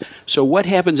services. So what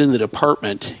happens in the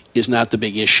department is not the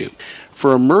big issue.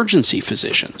 For emergency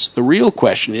physicians, the real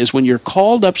question is when you're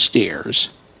called upstairs,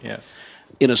 Yes.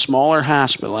 in a smaller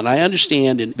hospital, and I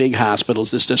understand in big hospitals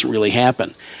this doesn't really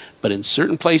happen, but in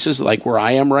certain places like where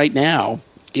I am right now,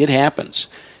 it happens.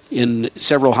 In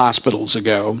several hospitals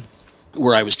ago,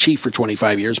 where I was chief for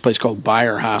 25 years, a place called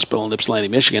Bayer Hospital in Ypsilanti,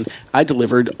 Michigan, I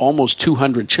delivered almost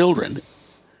 200 children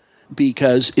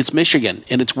because it's Michigan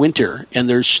and it's winter and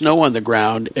there's snow on the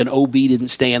ground and OB didn't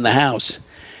stay in the house.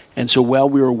 And so while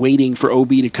we were waiting for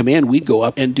OB to come in, we'd go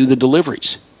up and do the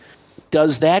deliveries.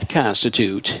 Does that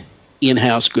constitute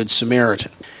in-house Good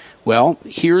Samaritan? Well,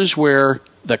 here's where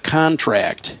the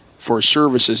contract for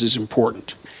services is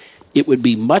important. It would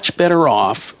be much better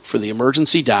off for the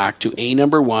emergency doc to,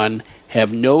 number one,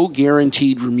 have no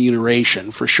guaranteed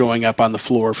remuneration for showing up on the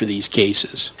floor for these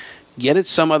cases. Get it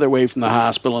some other way from the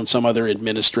hospital in some other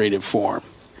administrative form.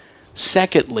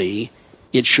 Secondly,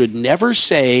 it should never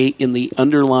say in the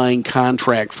underlying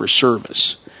contract for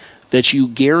service that you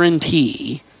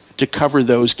guarantee to cover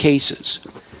those cases.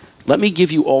 Let me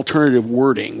give you alternative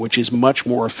wording, which is much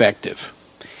more effective.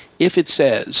 If it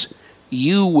says,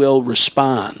 you will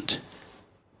respond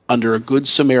under a Good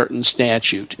Samaritan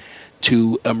statute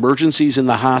to emergencies in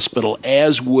the hospital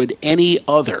as would any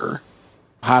other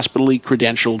hospitally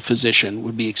credentialed physician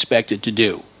would be expected to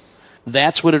do.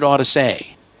 That's what it ought to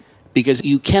say, because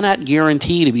you cannot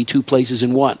guarantee to be two places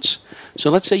in once. So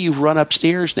let's say you've run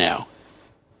upstairs now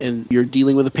and you're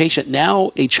dealing with a patient.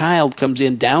 Now a child comes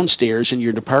in downstairs in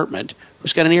your department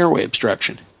who's got an airway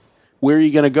obstruction. Where are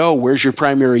you going to go? Where's your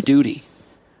primary duty?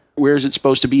 Where is it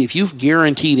supposed to be? If you've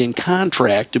guaranteed in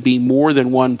contract to be more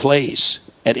than one place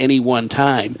at any one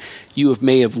time, you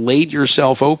may have laid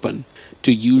yourself open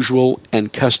to usual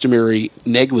and customary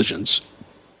negligence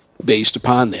based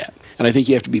upon that. And I think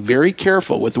you have to be very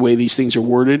careful with the way these things are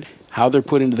worded, how they're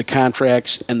put into the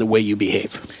contracts, and the way you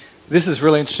behave. This is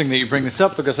really interesting that you bring this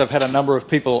up because I've had a number of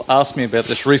people ask me about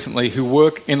this recently who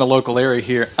work in the local area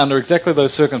here under exactly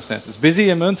those circumstances. Busy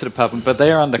emergency department, but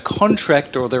they are under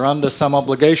contract or they're under some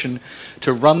obligation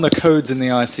to run the codes in the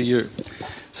ICU.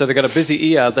 So they've got a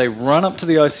busy ER, they run up to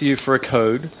the ICU for a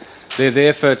code, they're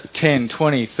there for 10,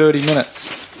 20, 30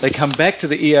 minutes. They come back to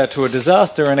the ER to a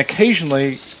disaster, and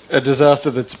occasionally a disaster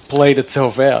that's played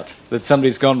itself out, that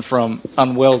somebody's gone from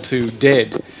unwell to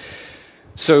dead.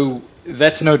 So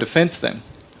that's no defense then.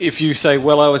 If you say,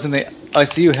 well, I was in the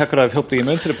ICU, how could I have helped the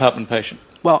emergency department patient?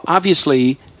 Well,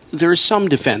 obviously, there are some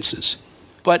defenses.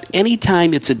 But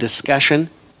anytime it's a discussion,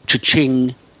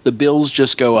 cha-ching, the bills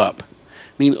just go up.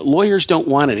 I mean, lawyers don't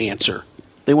want an answer.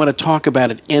 They want to talk about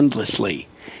it endlessly.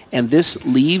 And this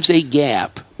leaves a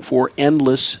gap for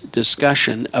endless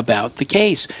discussion about the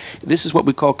case. This is what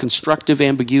we call constructive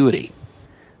ambiguity.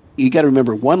 You got to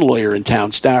remember, one lawyer in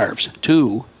town starves.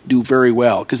 Two do very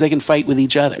well because they can fight with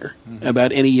each other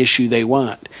about any issue they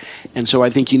want. And so I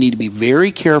think you need to be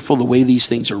very careful the way these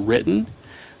things are written,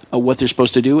 what they're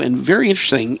supposed to do. And very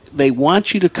interesting, they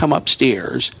want you to come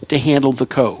upstairs to handle the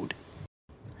code.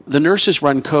 The nurses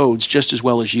run codes just as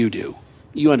well as you do.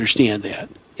 You understand that.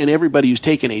 And everybody who's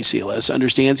taken ACLS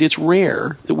understands it's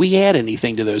rare that we add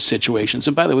anything to those situations.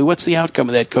 And by the way, what's the outcome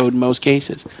of that code in most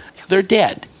cases? They're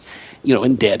dead.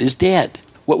 And dead is dead.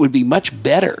 What would be much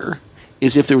better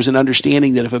is if there was an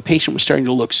understanding that if a patient was starting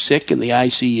to look sick in the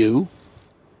ICU,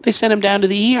 they sent him down to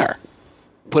the ER.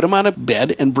 Put him on a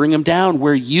bed and bring him down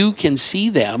where you can see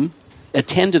them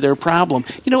attend to their problem.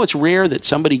 It's rare that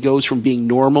somebody goes from being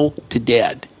normal to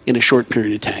dead in a short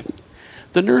period of time.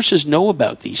 The nurses know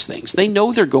about these things. They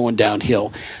know they're going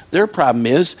downhill. Their problem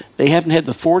is they haven't had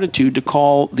the fortitude to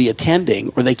call the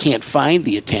attending, or they can't find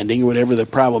the attending, or whatever the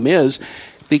problem is,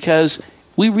 because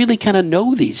we really kind of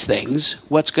know these things,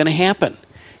 what's going to happen.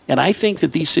 And I think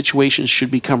that these situations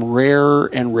should become rarer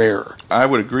and rarer. I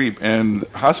would agree. And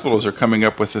hospitals are coming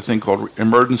up with a thing called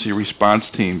emergency response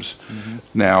teams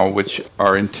now, which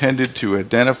are intended to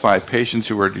identify patients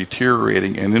who are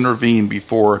deteriorating and intervene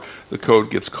before the code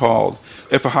gets called.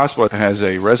 If a hospital has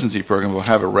a residency program, they'll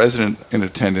have a resident in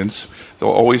attendance. They'll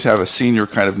always have a senior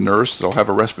kind of nurse. They'll have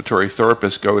a respiratory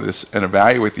therapist go to and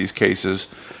evaluate these cases.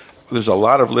 There's a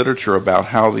lot of literature about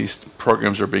how these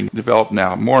programs are being developed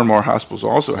now. More and more hospitals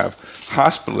also have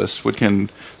hospitalists which can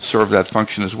serve that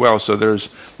function as well. So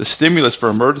there's the stimulus for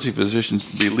emergency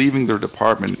physicians to be leaving their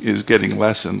department is getting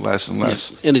less and less and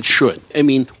less. Yes, and it should. I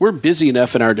mean, we're busy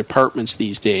enough in our departments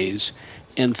these days,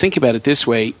 and think about it this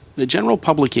way. The general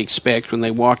public expect when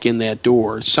they walk in that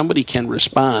door, somebody can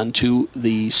respond to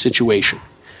the situation.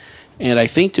 And I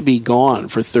think to be gone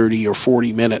for 30 or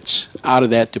 40 minutes out of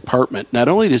that department, not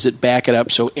only does it back it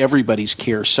up so everybody's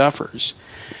care suffers,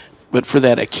 but for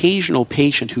that occasional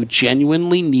patient who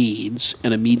genuinely needs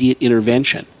an immediate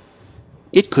intervention,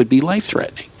 it could be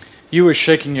life-threatening. You were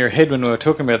shaking your head when we were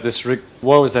talking about this, Rick.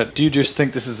 Why was that? Do you just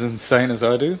think this is insane as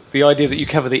I do? The idea that you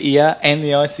cover the ER and the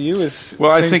ICU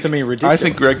seems to me ridiculous. I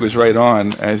think Greg was right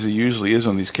on, as he usually is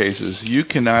on these cases. You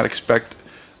cannot expect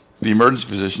the emergency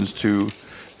physicians to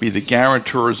be the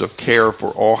guarantors of care for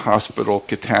all hospital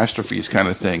catastrophes kind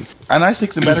of thing. And I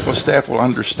think the medical staff will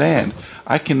understand.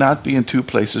 I cannot be in two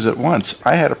places at once.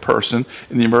 I had a person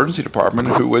in the emergency department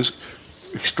who was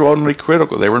extraordinarily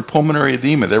critical. They were in pulmonary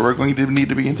edema. They were going to need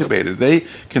to be intubated. They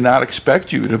cannot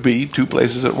expect you to be two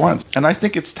places at once. And I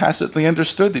think it's tacitly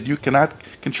understood that you cannot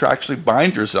contractually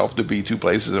bind yourself to be two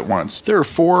places at once. There are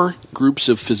 4 groups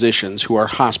of physicians who are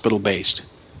hospital-based.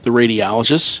 The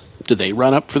radiologists, do they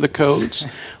run up for the codes?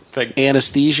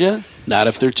 Anesthesia, not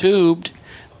if they're tubed.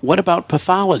 What about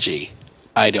pathology?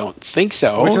 I don't think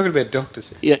so. We're talking about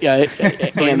doctors here. Yeah,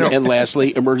 and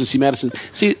lastly, emergency medicine.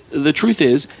 See, the truth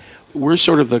is, we're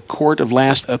sort of the court of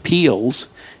last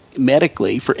appeals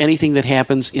medically for anything that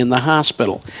happens in the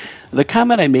hospital. The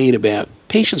comment I made about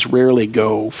patients rarely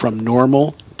go from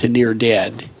normal to near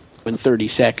dead in 30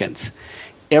 seconds.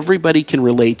 Everybody can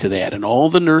relate to that, and all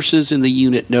the nurses in the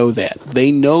unit know that.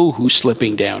 They know who's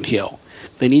slipping downhill.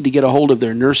 They need to get a hold of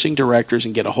their nursing directors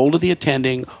and get a hold of the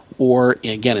attending, or,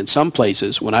 again, in some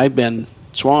places, when I've been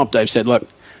swamped, I've said, look,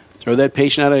 throw that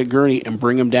patient out of a gurney and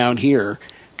bring them down here,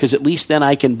 because at least then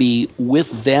I can be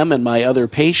with them and my other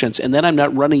patients, and then I'm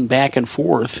not running back and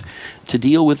forth to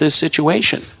deal with this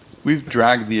situation. We've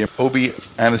dragged the OB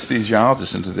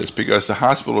anesthesiologist into this because the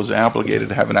hospital is obligated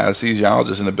to have an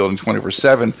anesthesiologist in the building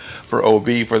 24/7 for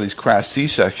OB for these crash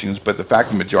C-sections, but the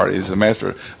fact of the majority is the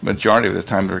majority of the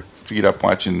time they're feet up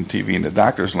watching TV in the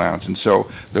doctor's lounge. And so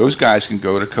those guys can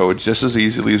go to codes just as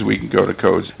easily as we can go to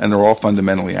codes, and they're all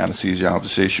fundamentally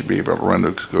anesthesiologists. They should be able to run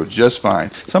those codes just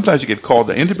fine. Sometimes you get called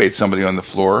to intubate somebody on the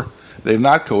floor. They've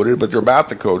not coded, but they're about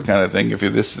to code kind of thing. If you're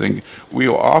this thing, we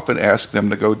will often ask them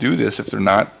to go do this if they're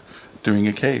not doing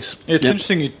a case. It's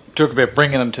interesting you talk about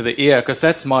bringing them to the ER, because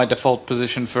that's my default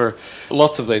position for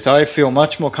lots of these. I feel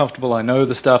much more comfortable. I know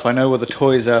the stuff. I know where the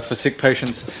toys are for sick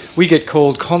patients. We get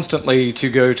called constantly to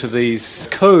go to these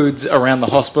codes around the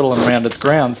hospital and around its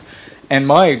grounds. And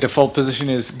my default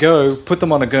position is go, put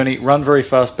them on a gurney, run very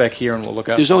fast back here, and we'll look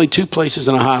up. There's only 2 places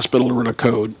in a hospital to run a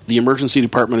code, the emergency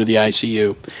department or the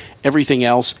ICU. Everything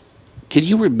else, can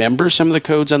you remember some of the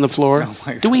codes on the floor?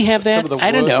 Oh, do we have that?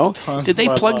 I don't know. Did they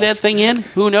plug that thing in?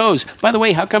 Who knows? By the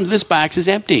way, how come this box is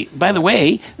empty? By the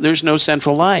way, there's no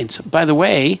central lines. By the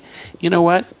way, you know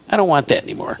what? I don't want that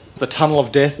anymore. The tunnel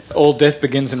of death. All death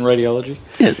begins in radiology.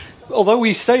 Yeah. Although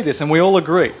we say this and we all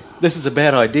agree, this is a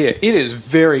bad idea. It is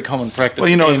very common practice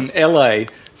in LA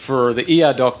for the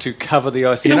ER doc to cover the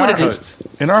ICU codes.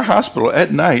 In our hospital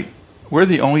at night, we're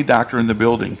the only doctor in the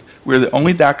building. We're the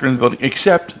only doctor in the building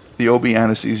except the OB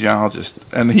anesthesiologist.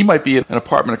 And he might be in an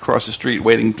apartment across the street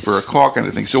waiting for a call kind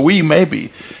of thing. So we may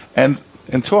be. And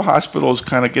until hospitals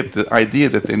kind of get the idea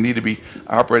that they need to be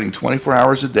operating 24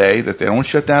 hours a day, that they don't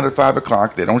shut down at 5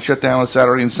 o'clock, they don't shut down on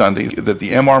Saturday and Sunday, that the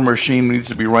MR machine needs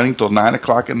to be running till 9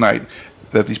 o'clock at night,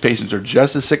 that these patients are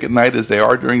just as sick at night as they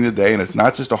are during the day, and it's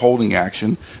not just a holding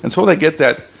action. Until they get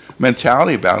that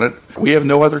mentality about it, we have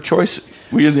no other choice.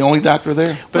 We are the only doctor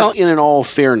there. Well, in all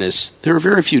fairness, there are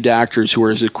very few doctors who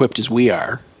are as equipped as we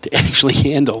are to actually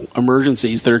handle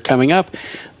emergencies that are coming up.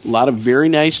 A lot of very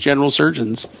nice general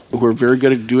surgeons who are very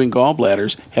good at doing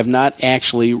gallbladders have not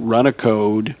actually run a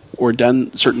code or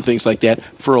done certain things like that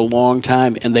for a long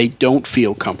time, and they don't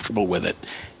feel comfortable with it.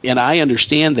 And I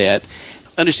understand that.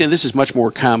 Understand this is much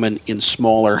more common in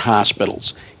smaller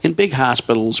hospitals. In big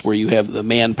hospitals where you have the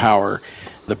manpower,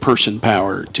 the person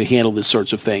power to handle these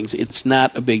sorts of things, it's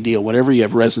not a big deal. Whenever you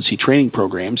have residency training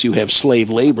programs, you have slave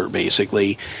labor,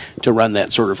 basically, to run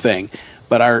that sort of thing.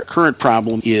 But our current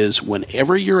problem is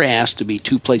whenever you're asked to be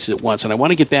two places at once, and I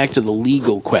want to get back to the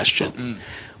legal question,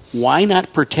 why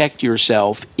not protect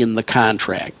yourself in the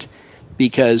contract?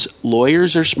 Because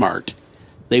lawyers are smart.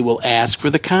 They will ask for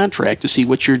the contract to see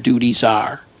what your duties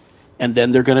are. And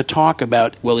then they're going to talk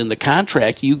about, well, in the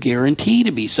contract, you guarantee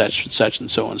to be such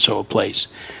and so a place.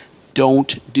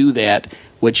 Don't do that.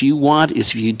 What you want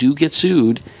is if you do get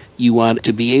sued, you want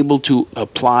to be able to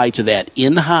apply to that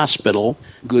in-hospital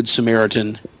Good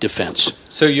Samaritan defense.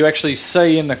 So you actually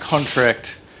say in the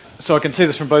contract, so I can see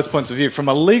this from both points of view. From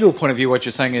a legal point of view, what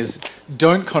you're saying is,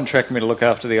 don't contract me to look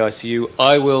after the ICU.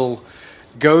 I will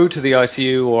go to the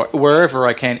ICU or wherever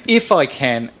I can, if I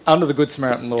can, under the Good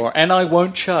Samaritan law, and I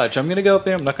won't charge. I'm going to go up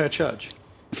there, I'm not going to charge.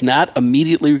 If not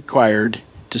immediately required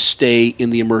to stay in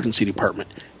the emergency department,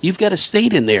 you've got to stay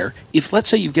in there. If, let's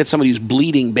say, you've got somebody who's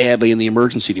bleeding badly in the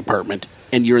emergency department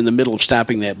and you're in the middle of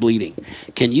stopping that bleeding,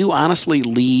 can you honestly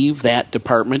leave that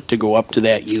department to go up to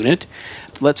that unit?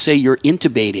 Let's say you're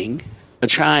intubating a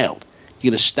child.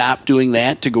 You're going to stop doing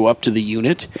that to go up to the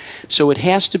unit? So it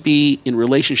has to be in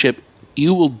relationship.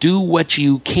 You will do what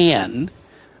you can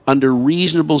under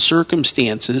reasonable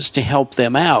circumstances to help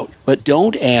them out. But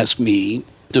don't ask me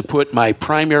to put my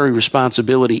primary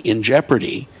responsibility in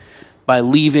jeopardy by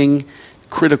leaving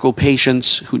critical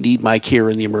patients who need my care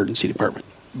in the emergency department.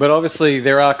 But obviously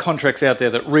there are contracts out there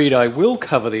that read, I will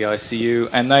cover the ICU,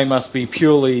 and they must be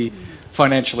purely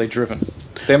financially driven.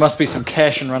 There must be some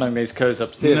cash in running these codes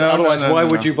upstairs. Otherwise, why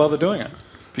would you bother doing it?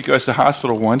 Because the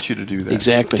hospital wants you to do that.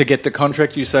 Exactly. To get the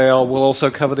contract, you say, oh, we'll also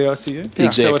cover the ICU? Yeah.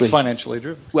 Exactly. So it's financially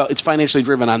driven. Well, it's financially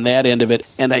driven on that end of it,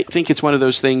 and I think it's one of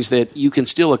those things that you can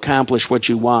still accomplish what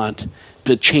you want,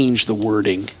 but change the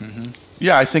wording. Mm-hmm.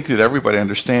 Yeah, I think that everybody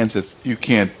understands that you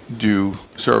can't do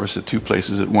service at two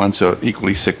places at once, so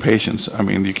equally sick patients. I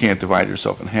mean, you can't divide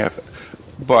yourself in half.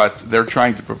 But they're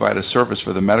trying to provide a service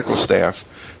for the medical staff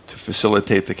to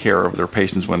facilitate the care of their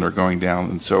patients when they're going down.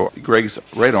 And so Greg's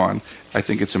right on. I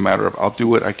think it's a matter of I'll do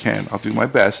what I can. I'll do my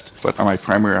best, but my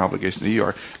primary obligation to the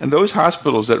ER. And those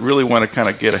hospitals that really want to kind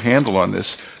of get a handle on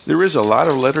this, there is a lot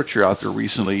of literature out there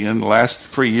recently in the last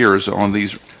 3 years on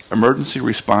these emergency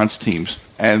response teams.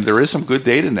 And there is some good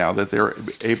data now that they're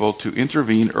able to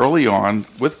intervene early on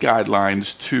with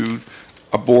guidelines to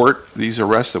abort these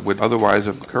arrests that would otherwise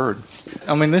have occurred.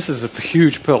 I mean, this is a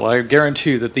huge pill. I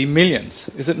guarantee you that the millions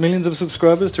of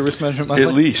subscribers to Risk Management Monthly?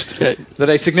 At least. That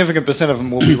a significant percent of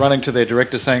them will be running to their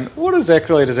director saying, what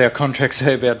exactly does our contract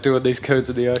say about doing these codes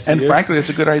at the ICU? And frankly, that's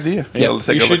a good idea. Yeah,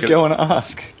 you should go and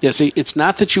ask. Yeah, see, it's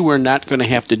not that you are not going to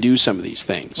have to do some of these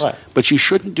things, right, but you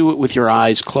shouldn't do it with your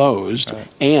eyes closed, right,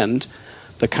 and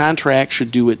the contract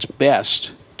should do its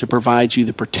best to provide you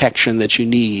the protection that you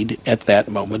need at that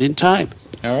moment in time.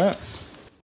 All right.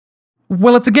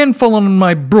 Well, it's again fallen on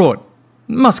my broad,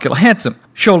 muscular, handsome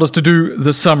shoulders to do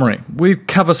the summary. We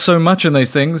cover so much in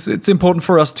these things, it's important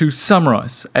for us to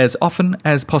summarize as often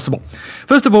as possible.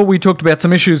 First of all, we talked about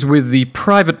some issues with the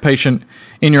private patient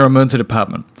in your emergency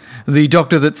department. The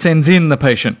doctor that sends in the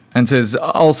patient and says,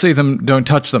 I'll see them, don't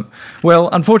touch them. Well,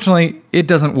 unfortunately, it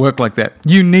doesn't work like that.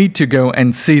 You need to go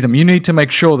and see them. You need to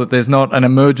make sure that there's not an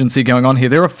emergency going on here.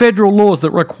 There are federal laws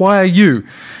that require you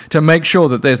to make sure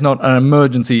that there's not an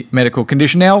emergency medical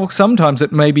condition. Now, sometimes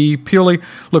it may be purely,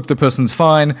 look, the person's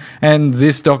fine, and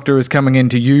this doctor is coming in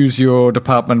to use your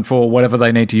department for whatever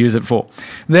they need to use it for.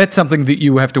 That's something that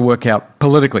you have to work out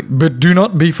politically. But do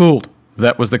not be fooled.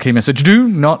 That was the key message. Do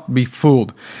not be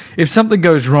fooled. If something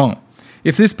goes wrong,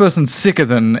 if this person's sicker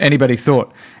than anybody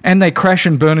thought, and they crash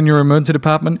and burn in your emergency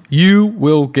department, you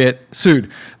will get sued.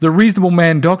 The reasonable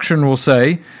man doctrine will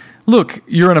say, look,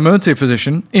 you're an emergency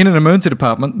physician in an emergency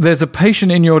department, there's a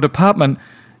patient in your department,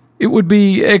 it would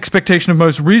be expectation of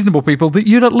most reasonable people that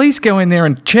you'd at least go in there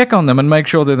and check on them and make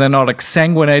sure that they're not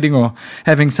exsanguinating or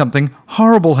having something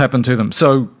horrible happen to them.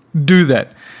 So do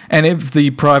that. And if the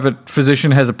private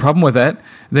physician has a problem with that,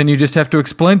 then you just have to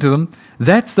explain to them,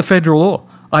 that's the federal law.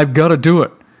 I've got to do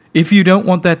it. If you don't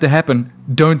want that to happen,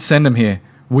 don't send them here.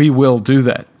 We will do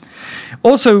that.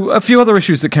 Also, a few other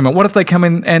issues that came up. What if they come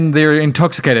in and they're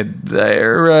intoxicated?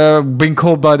 They're being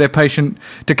called by their patient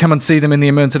to come and see them in the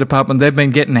emergency department. They've been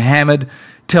getting hammered.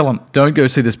 Tell them, don't go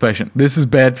see this patient. This is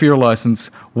bad for your license.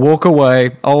 Walk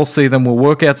away. I'll see them. We'll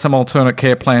work out some alternate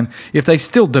care plan. If they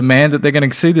still demand that they're going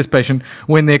to see this patient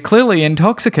when they're clearly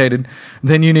intoxicated,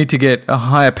 then you need to get a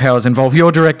higher powers involved.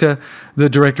 Your director, the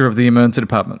director of the emergency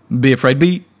department. Be afraid.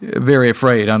 Be very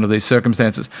afraid under these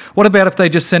circumstances. What about if they're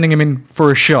just sending him in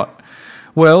for a shot?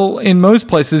 Well, in most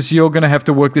places, you're going to have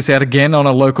to work this out again on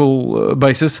a local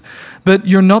basis, but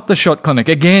you're not the shot clinic.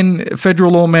 Again,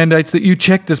 federal law mandates that you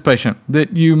check this patient,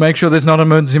 that you make sure there's not an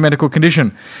emergency medical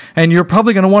condition, and you're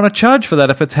probably going to want to charge for that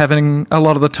if it's happening a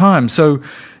lot of the time. So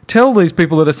tell these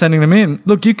people that are sending them in,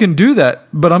 look, you can do that,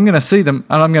 but I'm going to see them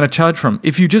and I'm going to charge for them.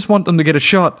 If you just want them to get a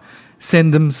shot,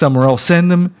 send them somewhere else. Send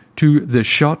them to the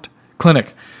shot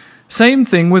clinic. Same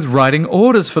thing with writing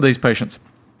orders for these patients.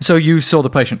 So you saw the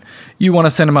patient. You want to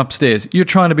send him upstairs. You're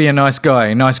trying to be a nice guy,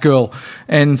 a nice girl,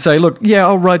 and say, look, yeah,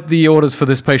 I'll write the orders for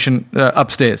this patient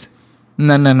upstairs.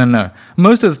 No.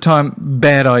 Most of the time,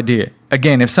 bad idea.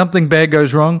 Again, if something bad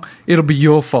goes wrong, it'll be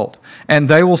your fault. And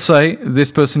they will say, this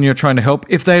person you're trying to help,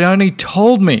 if they'd only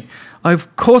told me,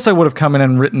 of course I would have come in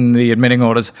and written the admitting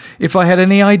orders if I had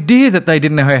any idea that they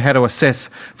didn't know how to assess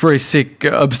for a sick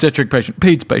obstetric patient,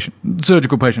 peds patient,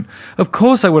 surgical patient. Of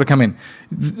course I would have come in.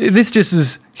 This just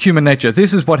is human nature.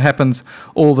 This is what happens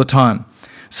all the time.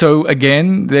 So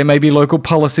again, there may be local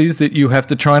policies that you have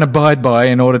to try and abide by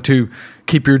in order to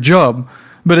keep your job,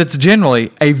 but it's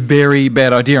generally a very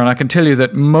bad idea. And I can tell you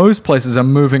that most places are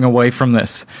moving away from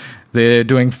this. They're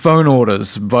doing phone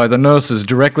orders by the nurses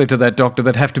directly to that doctor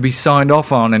that have to be signed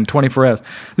off on in 24 hours.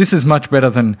 This is much better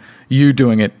than you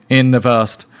doing it in the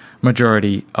vast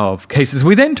majority of cases.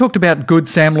 We then talked about good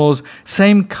SAM laws,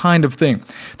 same kind of thing.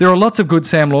 There are lots of good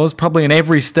SAM laws, probably in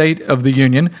every state of the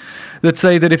union, that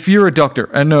say that if you're a doctor,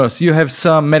 a nurse, you have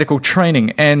some medical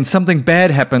training and something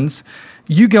bad happens,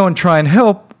 you go and try and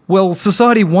help. Well,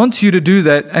 society wants you to do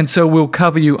that, and so we'll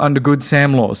cover you under good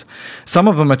SAM laws. Some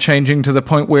of them are changing to the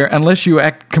point where unless you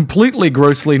act completely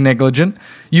grossly negligent,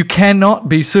 you cannot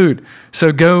be sued.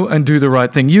 So go and do the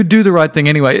right thing. You do the right thing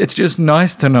anyway. It's just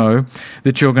nice to know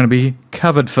that you're going to be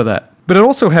covered for that. But it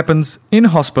also happens in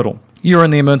hospital. You're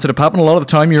in the emergency department. A lot of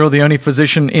the time, you're the only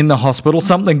physician in the hospital.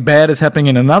 Something bad is happening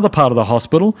in another part of the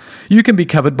hospital. You can be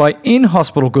covered by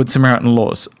in-hospital Good Samaritan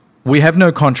laws. We have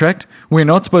no contract. We're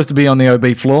not supposed to be on the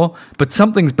OB floor, but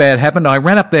something's bad happened. I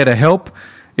ran up there to help.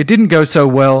 It didn't go so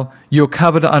well. You're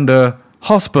covered under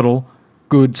hospital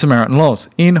Good Samaritan laws,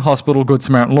 in-hospital Good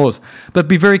Samaritan laws. But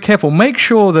be very careful. Make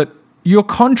sure that your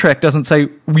contract doesn't say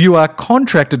you are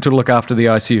contracted to look after the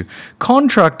ICU,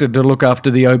 contracted to look after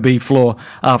the OB floor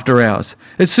after hours.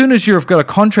 As soon as you've got a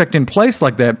contract in place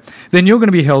like that, then you're going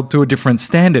to be held to a different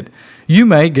standard. You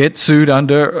may get sued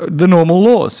under the normal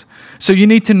laws. So you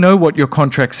need to know what your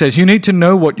contract says. You need to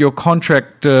know what your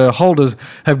contract holders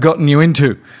have gotten you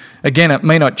into. Again, it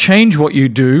may not change what you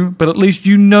do, but at least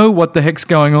you know what the heck's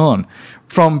going on.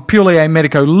 From purely a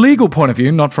medico-legal point of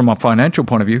view, not from a financial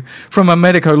point of view, from a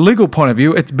medico-legal point of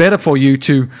view, it's better for you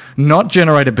to not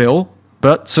generate a bill,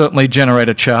 but certainly generate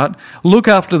a chart. Look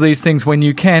after these things when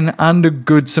you can under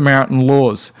Good Samaritan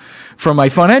laws. From a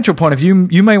financial point of view,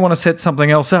 you may want to set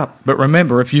something else up. But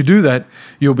remember, if you do that,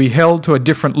 you'll be held to a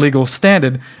different legal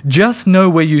standard. Just know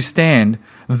where you stand.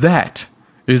 That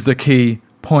is the key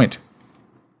point.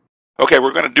 Okay,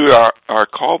 we're going to do our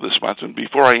call this month, and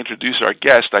before I introduce our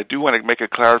guest, I do want to make a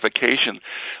clarification.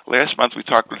 Last month we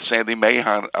talked with Sandy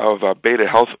Mahon of Beta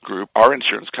Health Group, our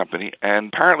insurance company,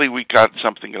 and apparently we got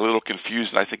something a little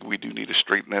confused, and I think we do need to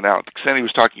straighten it out. Sandy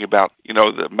was talking about,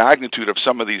 the magnitude of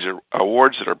some of these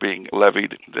awards that are being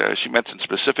levied. She mentioned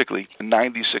specifically a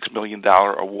 $96 million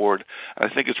award,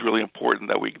 and I think it's really important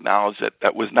that we acknowledge that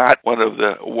that was not one of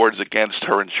the awards against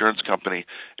her insurance company.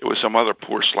 It was some other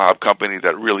poor slob company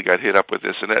that really got hit up with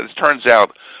this. And it turns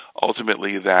out,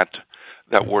 ultimately, that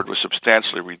award was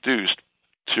substantially reduced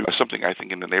to something, I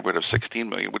think, in the neighborhood of $16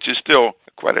 million, which is still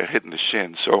quite a hit in the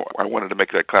shin. So I wanted to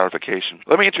make that clarification.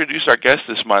 Let me introduce our guest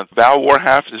this month. Val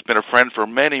Warhaft has been a friend for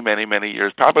many, many, many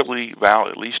years, probably, Val,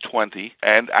 at least 20.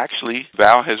 And actually,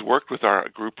 Val has worked with our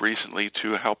group recently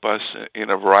to help us in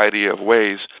a variety of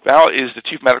ways. Val is the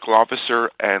Chief Medical Officer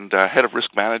and Head of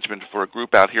Risk Management for a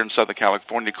group out here in Southern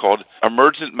California called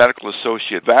Emergent Medical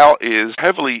Associate. Val is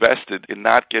heavily vested in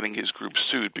not getting his group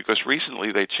sued because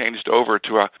recently they changed over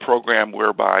to a program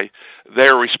whereby whereby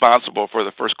they're responsible for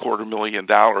the first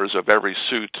 $250,000 of every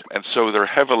suit, and so they're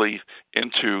heavily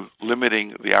into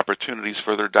limiting the opportunities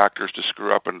for their doctors to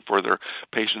screw up and for their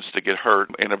patients to get hurt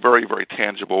in a very, very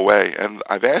tangible way. And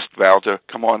I've asked Val to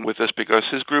come on with this because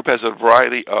his group has a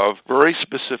variety of very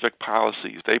specific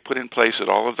policies they put in place at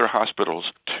all of their hospitals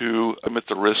to limit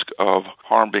the risk of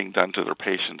harm being done to their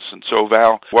patients. And so,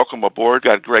 Val, welcome aboard.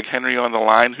 Got Greg Henry on the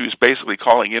line, who's basically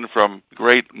calling in from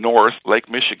Great North, Lake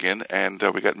Michigan, and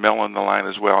we got Mel on the line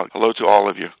as well. Hello to all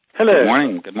of you. Hello. Good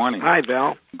morning. Good morning. Hi,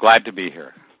 Val. Glad to be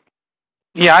here.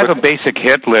 Yeah, I have a basic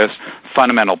hit list,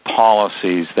 fundamental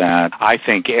policies that I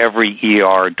think every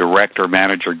ER director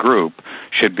manager group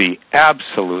should be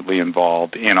absolutely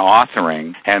involved in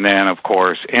authoring and then, of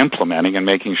course, implementing and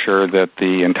making sure that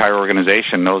the entire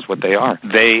organization knows what they are.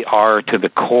 They are to the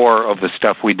core of the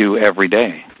stuff we do every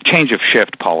day. Change of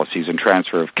shift policies and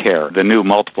transfer of care, the new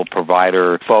multiple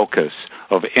provider focus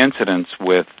of incidents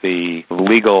with the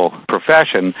legal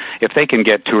profession. If they can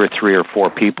get 2 or 3 or 4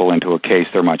 people into a case,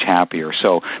 they're much happier.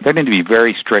 So there need to be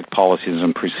very strict policies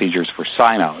and procedures for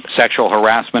sign-out. Sexual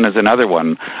harassment is another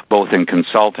one, both in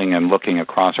consulting and looking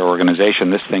across our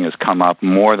organization. This thing has come up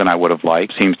more than I would have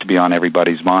liked, seems to be on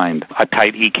everybody's mind. A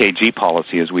tight EKG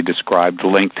policy, as we described,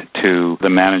 linked to the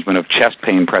management of chest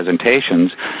pain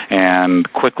presentations and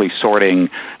quickly sorting,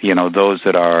 those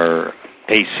that are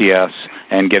ACS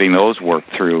and getting those worked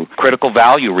through. Critical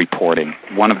value reporting.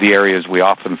 One of the areas we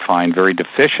often find very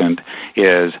deficient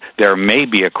is there may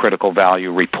be a critical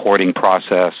value reporting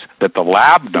process that the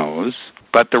lab knows,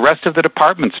 but the rest of the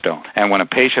departments don't. And when a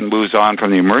patient moves on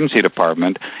from the emergency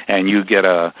department and you get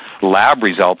a lab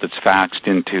result that's faxed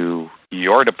into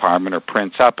your department or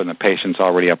prints up and the patient's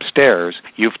already upstairs,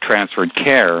 you've transferred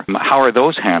care. How are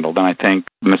those handled? And I think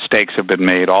mistakes have been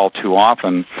made all too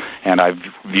often, and I've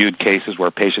viewed cases where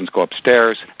patients go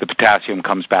upstairs, the potassium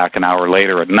comes back an hour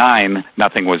later at 9,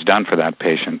 nothing was done for that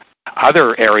patient.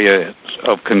 Other areas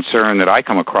of concern that I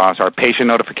come across are patient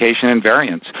notification and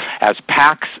variance. As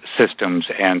PACS systems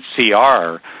and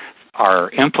CR are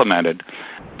implemented,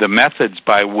 the methods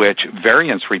by which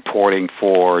variance reporting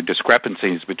for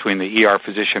discrepancies between the ER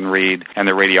physician read and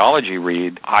the radiology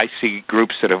read, I see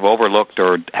groups that have overlooked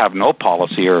or have no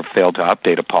policy or have failed to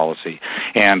update a policy.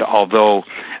 And although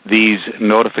these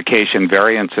notification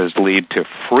variances lead to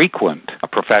frequent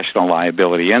professional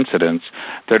liability incidents,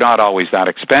 they're not always that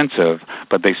expensive,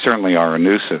 but they certainly are a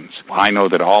nuisance. I know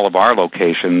that all of our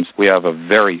locations, we have a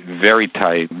very, very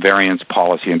tight variance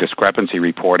policy and discrepancy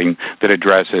reporting that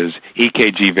addresses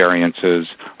EKG variances,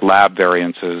 lab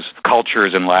variances, cultures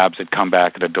and labs that come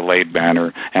back at a delayed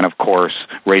manner, and of course,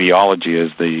 radiology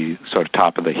is the sort of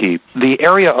top of the heap. The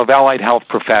area of allied health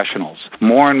professionals,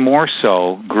 more and more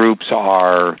so, groups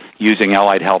are using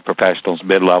allied health professionals,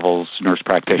 mid-levels, nurse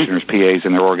practitioners, PAs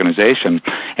in their organization.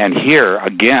 And here,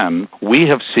 again, we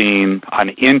have seen an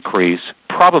increase,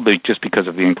 probably just because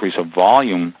of the increase of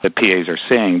volume that PAs are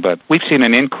seeing, but we've seen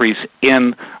an increase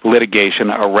in litigation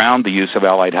around the use of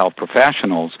allied health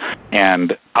professionals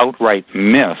and outright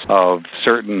miss of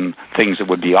certain things that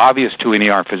would be obvious to an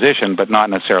ER physician, but not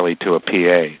necessarily to a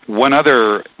PA. One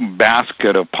other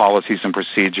basket of policies and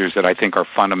procedures that I think are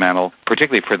fundamental,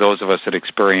 particularly for those of us that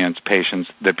experience patients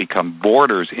that become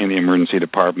boarders in the emergency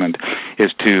department,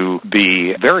 is to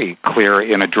be very clear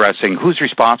in addressing who's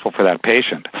responsible for that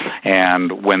patient.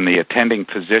 And when the attending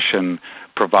physician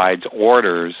provides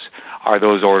orders, are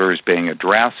those orders being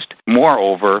addressed?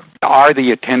 Moreover, are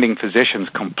the attending physicians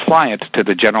compliant to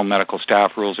the general medical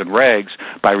staff rules and regs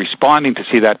by responding to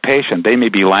see that patient? They may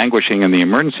be languishing in the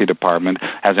emergency department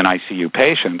as an ICU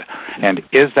patient, and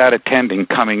is that attending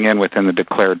coming in within the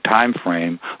declared time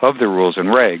frame of the rules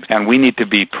and regs? And we need to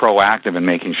be proactive in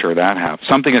making sure that happens.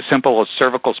 Something as simple as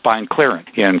cervical spine clearance.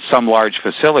 In some large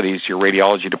facilities, your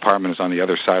radiology department is on the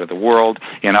other side of the world.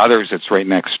 In others, it's right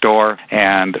next door.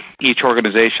 And each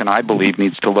organization, I believe,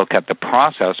 needs to look at the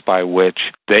process by which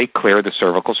they clear the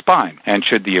cervical spine. And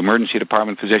should the emergency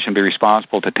department physician be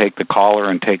responsible to take the collar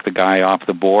and take the guy off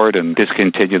the board and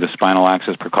discontinue the spinal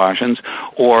access precautions?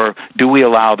 Or do we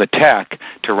allow the tech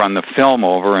to run the film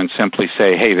over and simply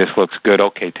say, hey, this looks good,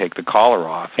 okay, take the collar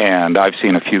off? And I've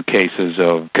seen a few cases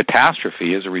of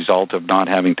catastrophe as a result of not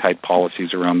having tight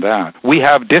policies around that. We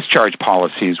have discharge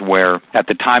policies where at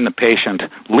the time the patient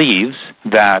leaves,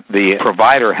 that the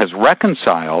provider has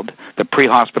reconciled the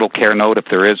pre-hospital care note, if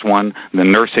there is one, the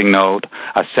nursing note,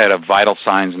 a set of vital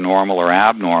signs, normal or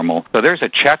abnormal. So there's a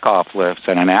checkoff list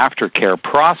and an aftercare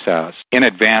process in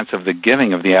advance of the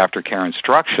giving of the aftercare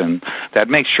instruction that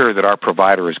makes sure that our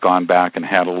providers provider has gone back and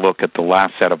had a look at the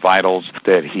last set of vitals,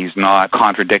 that he's not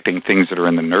contradicting things that are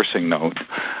in the nursing note.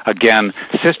 Again,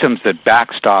 systems that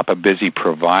backstop a busy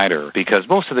provider, because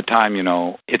most of the time,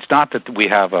 it's not that we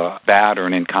have a bad or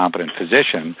an incompetent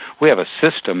physician. We have a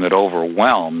system that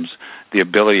overwhelms the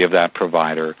ability of that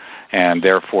provider, and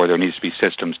therefore there needs to be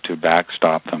systems to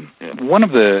backstop them. One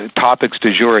of the topics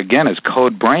du jour, again, is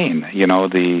code brain.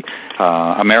 The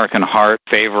American Heart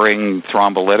favoring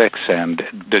thrombolytics, and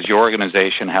does your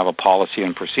organization have a policy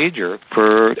and procedure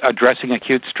for addressing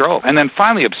acute stroke? And then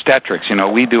finally, obstetrics.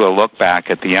 We do a look back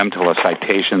at the EMTLA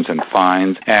citations and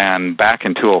fines, and back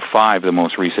in 2005, the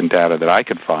most recent data that I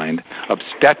could find,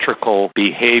 obstetrical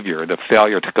behavior, the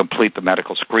failure to complete the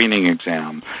medical screening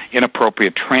exam,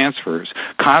 inappropriate transfers,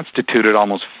 constituted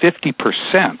almost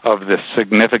 50% of the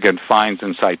significant fines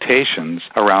and citations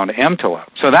around EMTLA.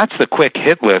 So that's the quick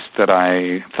hit list that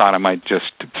I thought I might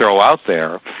just throw out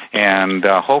there, and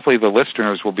hopefully the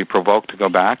listeners will be provoked to go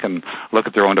back and look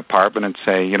at their own department and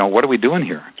say, what are we doing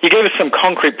here? You gave us some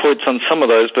concrete points on some of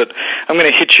those, but I'm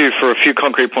going to hit you for a few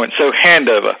concrete points. So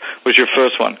handover was your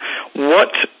first one. What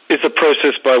is the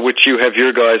process by which you have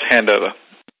your guys hand over?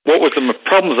 What was the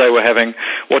problems they were having?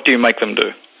 What do you make them do?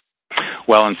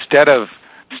 Well, instead of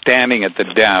standing at the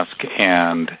desk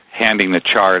and handing the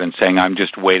chart and saying, I'm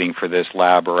just waiting for this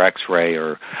lab or x-ray,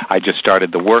 or I just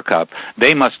started the workup,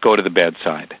 they must go to the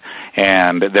bedside.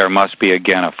 And there must be,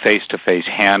 again, a face-to-face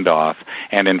handoff,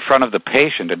 and in front of the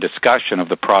patient, a discussion of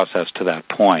the process to that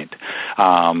point.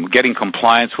 Getting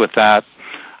compliance with that,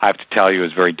 I have to tell you,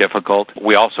 is very difficult.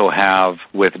 We also have,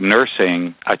 with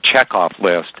nursing, a checkoff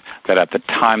list that at the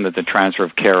time that the transfer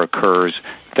of care occurs,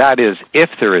 that is, if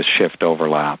there is shift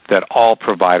overlap, that all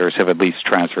providers have at least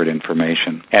transferred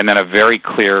information. And then a very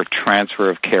clear transfer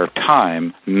of care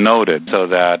time noted so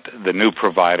that the new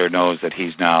provider knows that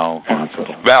he's now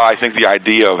responsible. Val, I think the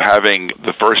idea of having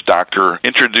the first doctor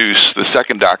introduce the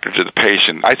second doctor to the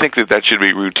patient, I think that should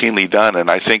be routinely done,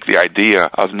 and I think the idea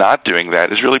of not doing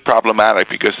that is really problematic,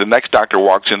 because the next doctor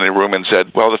walks in the room and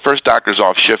said, well, the first doctor's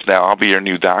off shift now, I'll be your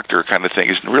new doctor, kind of thing.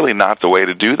 Is really not the way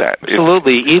to do that.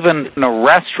 Absolutely. Even in a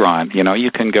restaurant,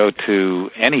 you can go to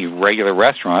any regular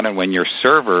restaurant, and when your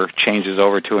server changes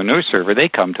over to a new server, they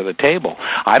come to the table.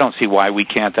 I don't see why we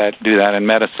can't do that in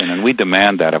medicine, and we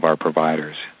demand that of our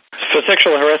providers. For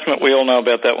sexual harassment, we all know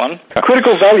about that one.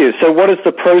 Critical values. So what is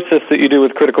the process that you do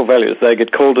with critical values? They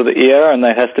get called to the ER and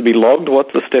they have to be logged.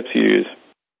 What's the steps you use?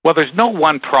 Well, there's no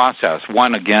one process.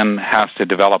 One, again, has to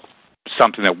develop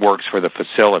something that works for the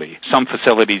facility. Some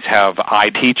facilities have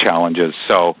IT challenges,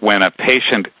 so when a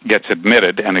patient gets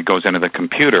admitted and it goes into the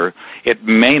computer, it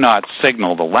may not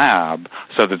signal the lab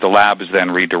so that the lab is then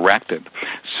redirected.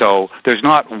 So there's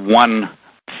not one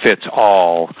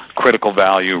fits-all critical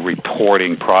value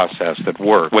reporting process that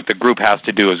works. What the group has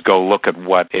to do is go look at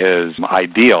what is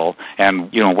ideal and,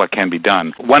 what can be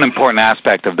done. One important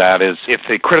aspect of that is if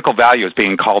the critical value is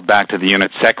being called back to the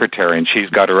unit secretary and she's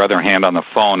got her other hand on the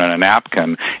phone and a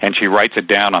napkin and she writes it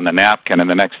down on the napkin and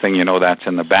the next thing you know that's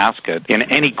in the basket. In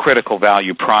any critical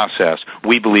value process,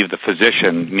 we believe the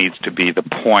physician needs to be the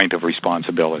point of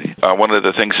responsibility. One of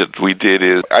the things that we did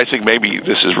is, I think maybe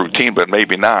this is routine, but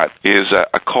maybe not, is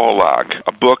a call log,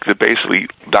 a book that basically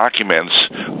documents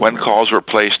when calls were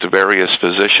placed to various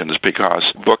physicians, because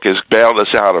the book has bailed us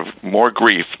out of more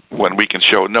grief when we can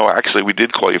show, no, actually we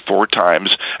did call you 4 times,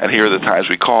 and here are the times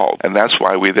we called. And that's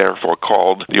why we therefore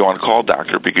called the on-call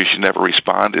doctor, because you never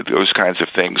responded. Those kinds of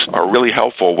things are really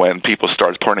helpful when people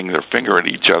start pointing their finger at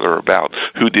each other about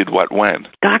who did what when.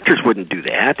 Doctors wouldn't do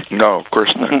that. No, of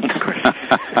course not.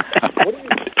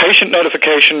 Patient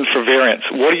notification for variants.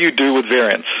 What do you do with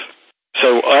variants? So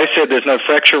I said there's no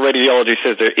fracture. Radiology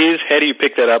says there is. How do you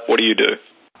pick that up? What do you do?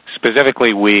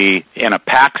 Specifically, in a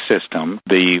PAC system,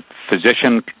 the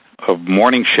physician of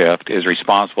morning shift is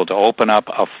responsible to open up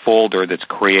a folder that's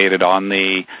created on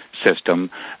the system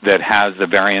that has the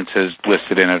variances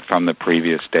listed in it from the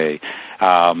previous day.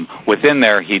 Within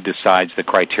there, he decides the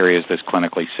criteria that's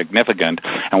clinically significant.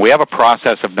 And we have a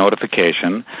process of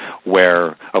notification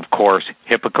where, of course,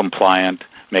 HIPAA compliant,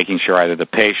 making sure either the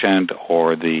patient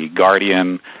or the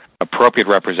guardian, appropriate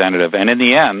representative, and in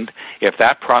the end, if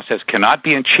that process cannot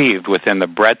be achieved within the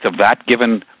breadth of that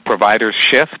given provider's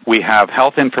shift, we have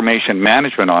health information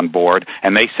management on board,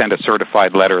 and they send a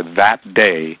certified letter that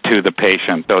day to the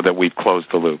patient so that we've closed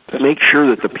the loop. Make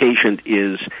sure that the patient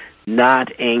is not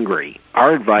angry.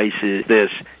 Our advice is this: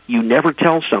 you never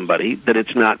tell somebody that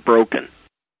it's not broken.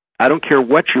 I don't care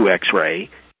what you x-ray.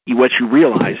 What you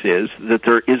realize is that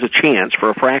there is a chance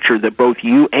for a fracture that both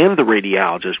you and the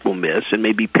radiologist will miss and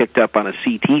may be picked up on a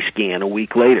CT scan a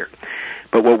week later.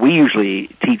 But what we usually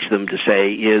teach them to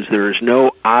say is there is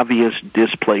no obvious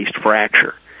displaced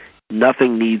fracture.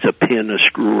 Nothing needs a pin, a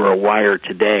screw, or a wire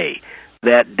today.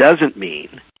 That doesn't mean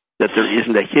that there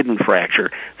isn't a hidden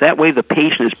fracture. That way the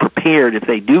patient is prepared if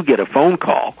they do get a phone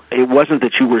call. It wasn't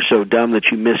that you were so dumb that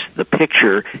you missed the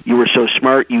picture. You were so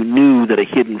smart you knew that a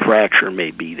hidden fracture may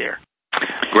be there.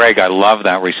 Greg, I love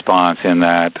that response in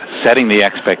that setting the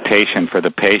expectation for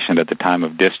the patient at the time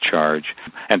of discharge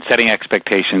and setting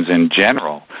expectations in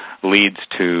general leads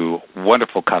to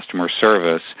wonderful customer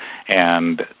service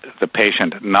and the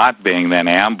patient not being then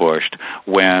ambushed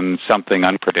when something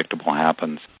unpredictable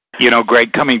happens. You know,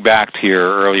 Greg, coming back to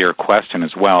your earlier question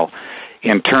as well,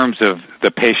 in terms of the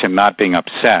patient not being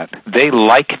upset, they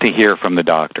like to hear from the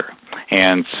doctor.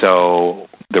 And so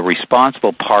the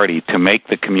responsible party to make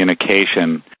the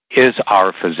communication is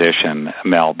our physician,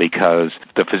 Mel, because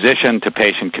the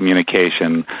physician-to-patient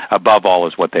communication, above all,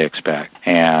 is what they expect.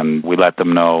 And we let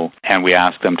them know, and we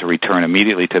ask them to return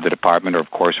immediately to the department or, of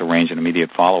course, arrange an immediate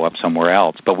follow-up somewhere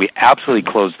else. But we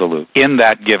absolutely close the loop. In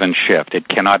that given shift, it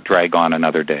cannot drag on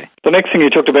another day. The next thing you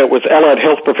talked about was allied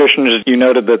health professionals. You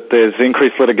noted that there's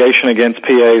increased litigation against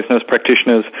PAs, nurse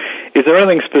practitioners. Is there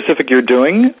anything specific you're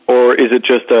doing, or is it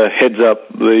just a heads up,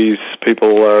 these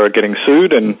people are getting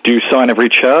sued, and do you sign every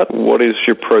chart? What is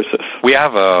your process? We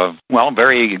have a,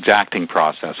 very exacting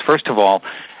process. First of all,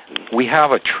 we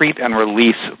have a treat and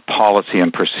release policy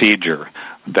and procedure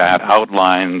that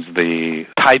outlines the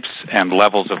types and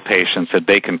levels of patients that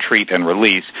they can treat and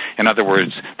release. In other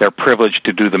words, they're privileged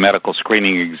to do the medical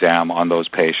screening exam on those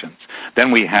patients.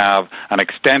 Then we have an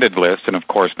extended list, and of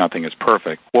course nothing is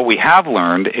perfect. What we have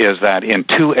learned is that in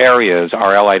two areas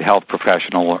our allied health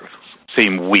professionals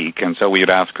seem weak, and so we would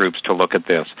ask groups to look at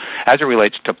this. As it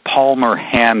relates to palmar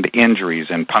hand injuries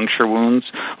and puncture wounds,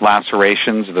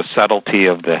 lacerations, the subtlety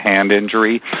of the hand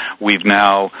injury, we've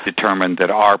now determined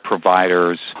that our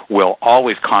providers will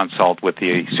always consult with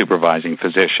the supervising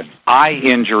physician. Eye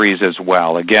injuries as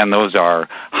well. Again, those are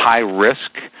high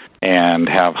risk and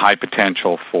have high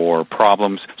potential for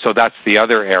problems. So that's the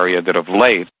other area that of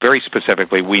late, very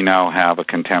specifically, we now have a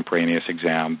contemporaneous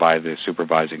exam by the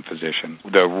supervising physician.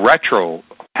 The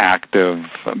retroactive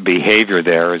behavior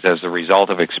there is as a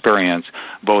result of experience,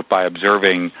 both by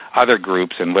observing other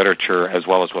groups in literature as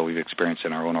well as what we've experienced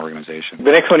in our own organization.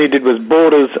 The next one you did was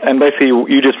borders, and basically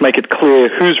you just make it clear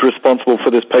who's responsible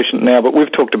for this patient now, but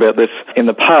we've talked about this in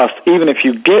the past. Even if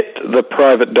you get the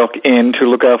private doc in to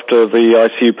look after the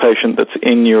ICU patient that's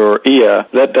in your ear,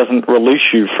 that doesn't release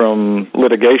you from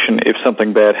litigation if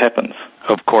something bad happens.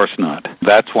 Of course not.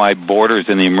 That's why borders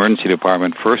in the emergency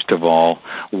department, first of all,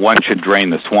 one should drain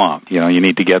the swamp. You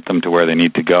need to get them to where they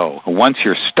need to go. Once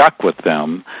you're stuck with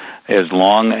them, as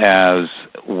long as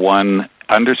one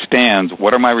understands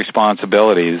what are my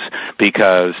responsibilities,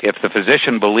 because if the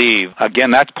physician believes, again,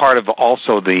 that's part of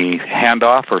also the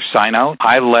handoff or sign-out,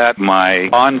 I let my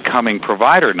oncoming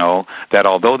provider know that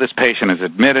although this patient is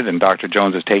admitted and Dr.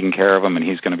 Jones is taking care of him and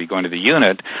he's going to be going to the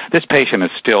unit, this patient is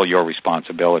still your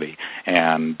responsibility.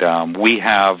 And we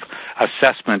have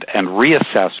assessment and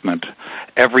reassessment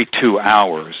every 2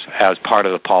 hours as part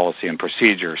of the policy and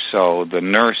procedure. So the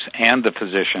nurse and the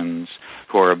physicians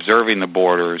who are observing the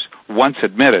borders, once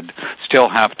admitted, still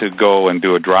have to go and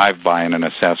do a drive-by and an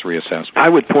reassessment. I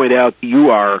would point out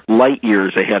you are light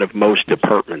years ahead of most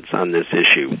departments on this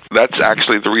issue. That's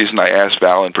actually the reason I asked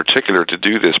Val in particular to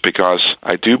do this, because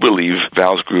I do believe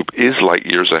Val's group is light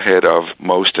years ahead of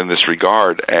most in this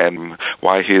regard, and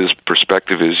why his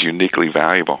perspective is uniquely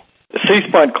valuable.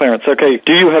 C-spine clearance. Okay,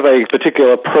 do you have a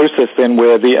particular process then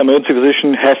where the emergency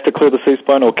physician has to clear the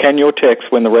C-spine, or can your techs,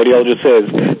 when the radiologist says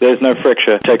there's no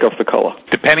fracture, take off the collar?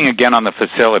 Depending again on the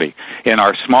facility. In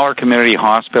our smaller community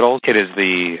hospitals, it is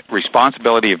the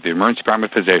responsibility of the emergency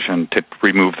department physician to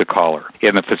remove the collar.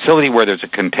 In the facility where there's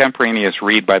a contemporaneous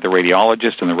read by the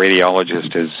radiologist and the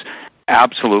radiologist is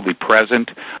absolutely present,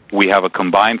 we have a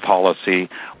combined policy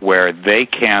where they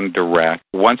can direct,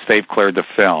 once they've cleared the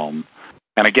film.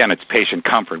 And again, it's patient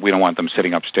comfort. We don't want them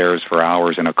sitting upstairs for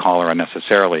hours in a collar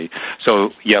unnecessarily.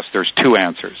 So, yes, there's two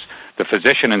answers. The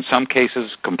physician, in some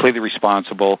cases, completely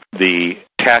responsible. The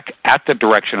tech at the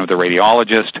direction of the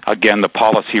radiologist. Again, the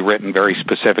policy written very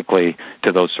specifically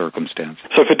to those circumstances.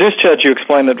 So for discharge, you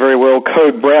explained that very well.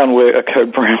 Code brain we've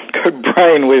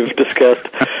discussed.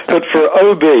 But for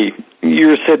OB,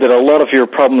 you said that a lot of your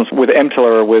problems with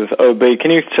EMTALA are with OB.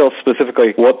 Can you tell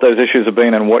specifically what those issues have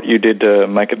been and what you did to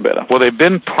make it better? Well, they've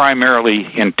been primarily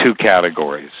in two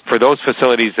categories. For those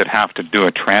facilities that have to do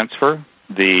a transfer,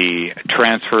 the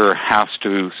transfer has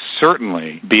to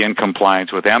certainly be in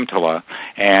compliance with EMTALA,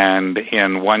 and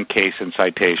in one case in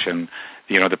citation,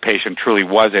 the patient truly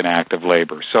was in active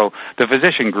labor. So the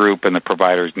physician group and the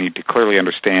providers need to clearly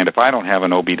understand, if I don't have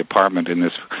an OB department in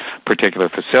this particular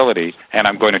facility and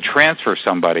I'm going to transfer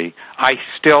somebody, I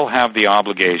still have the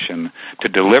obligation to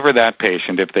deliver that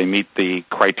patient if they meet the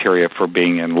criteria for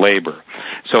being in labor.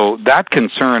 So that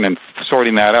concern and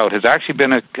sorting that out has actually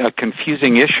been a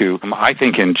confusing issue, I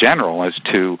think, in general, as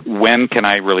to when can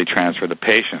I really transfer the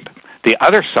patient. The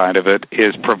other side of it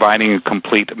is providing a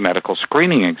complete medical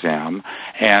screening exam,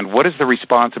 and what is the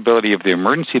responsibility of the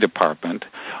emergency department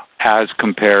as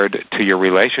compared to your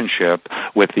relationship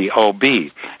with the OB.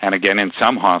 And again, in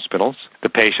some hospitals, the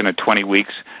patient at 20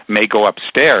 weeks may go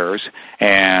upstairs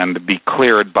and be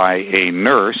cleared by a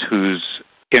nurse who's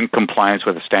in compliance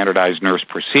with a standardized nurse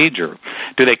procedure.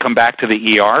 Do they come back to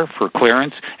the ER for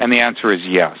clearance? And the answer is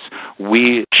yes.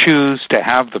 We choose to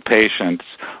have the patient's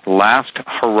last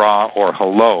hurrah or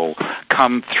hello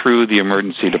come through the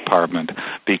emergency department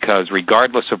because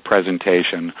regardless of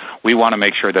presentation, we want to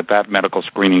make sure that that medical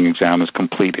screening exam is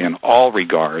complete in all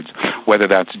regards, whether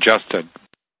that's just a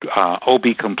OB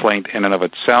complaint in and of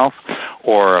itself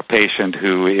or a patient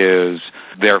who is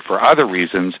there for other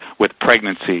reasons with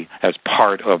pregnancy as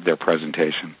part of their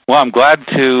presentation. Well, I'm glad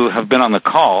to have been on the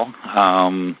call.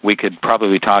 We could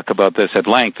probably talk about this at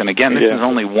length. And again, this is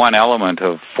only one element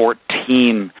of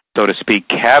 14, so to speak,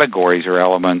 categories or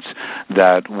elements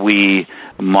that we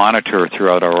monitor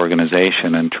throughout our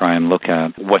organization and try and look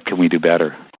at what can we do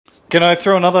better. Can I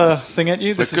throw another thing at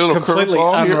you? This is completely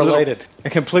unrelated. A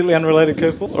completely unrelated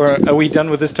curveball? Or are we done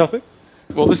with this topic?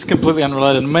 Well, this is completely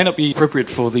unrelated and may not be appropriate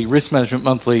for the Risk Management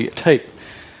Monthly tape.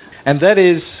 And that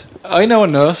is, I know a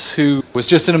nurse who was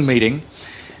just in a meeting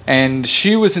and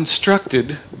she was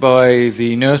instructed by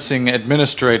the nursing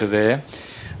administrator there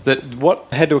that what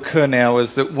had to occur now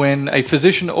is that when a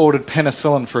physician ordered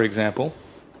penicillin, for example,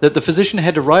 that the physician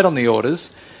had to write on the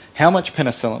orders how much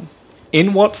penicillin,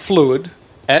 in what fluid,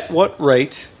 at what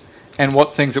rate, and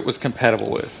what things it was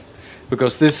compatible with.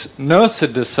 Because this nurse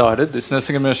had decided, this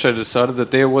nursing administrator decided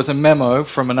that there was a memo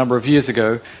from a number of years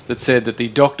ago that said that the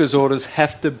doctor's orders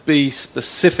have to be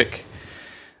specific.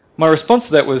 My response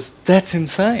to that was, that's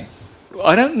insane.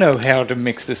 I don't know how to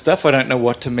mix this stuff. I don't know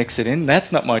what to mix it in.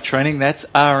 That's not my training. That's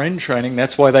RN training.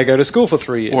 That's why they go to school for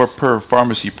 3 years. Or per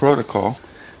pharmacy protocol.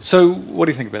 So what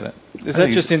do you think about that? Is that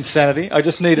just insanity? I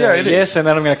just need a yes, and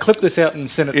then I'm going to clip this out and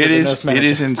send it to the nurse manager. It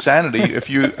is insanity.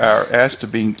 If you are asked to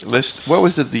list, what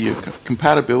was it, the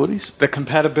compatibilities? The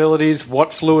compatibilities,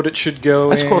 what fluid it should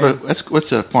go in.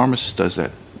 What's a pharmacist does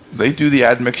that? They do the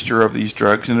admixture of these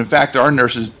drugs, and in fact, our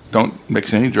nurses don't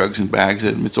mix any drugs in bags.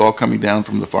 It's all coming down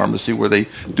from the pharmacy where they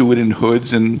do it in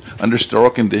hoods and under sterile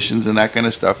conditions and that kind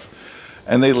of stuff.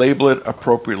 And they label it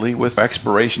appropriately with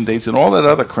expiration dates and all that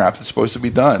other crap that's supposed to be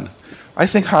done. I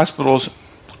think hospitals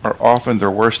are often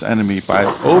their worst enemy by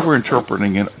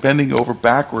over-interpreting and bending over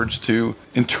backwards to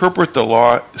interpret the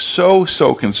law so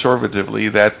conservatively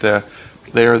that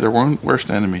they are their worst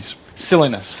enemies.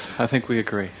 Silliness. I think we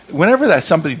agree. Whenever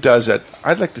somebody does that,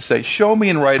 I'd like to say, show me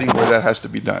in writing where that has to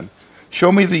be done.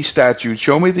 Show me the statute.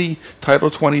 Show me the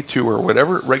Title 22 or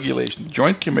whatever regulation,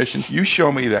 Joint Commission. You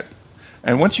show me that.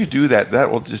 And once you do that,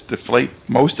 that will just deflate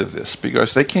most of this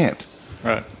because they can't.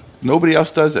 Right. Nobody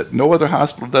else does it. No other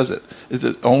hospital does it. Is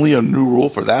it only a new rule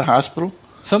for that hospital?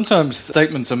 Sometimes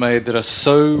statements are made that are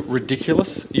so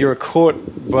ridiculous, you're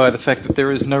caught by the fact that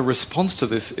there is no response to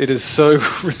this. It is so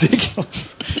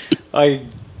ridiculous. I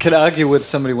can argue with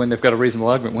somebody when they've got a reasonable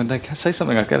argument. When they say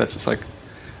something like that, it's just like,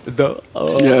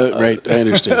 right, I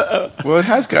understand. Well, it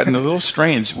has gotten a little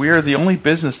strange. We are the only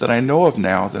business that I know of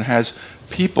now that has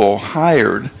people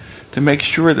hired to make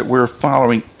sure that we're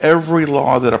following every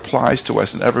law that applies to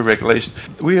us and every regulation.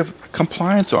 We have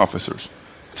compliance officers.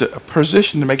 It's a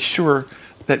position to make sure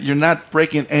that you're not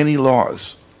breaking any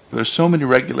laws. There's so many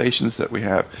regulations that we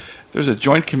have. There's a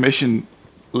Joint Commission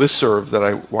listserv that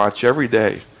I watch every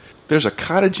day. There's a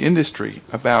cottage industry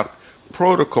about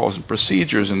protocols and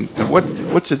procedures and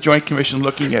what's the Joint Commission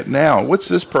looking at now? What's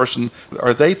this person?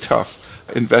 Are they tough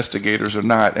investigators or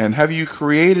not? And have you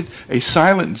created a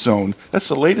silent zone? That's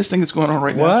the latest thing that's going on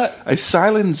right now. What? A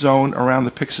silent zone around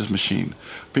the Pyxis machine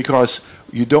because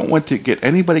you don't want to get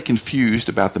anybody confused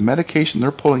about the medication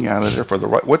they're pulling out of there for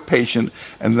what patient,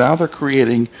 and now they're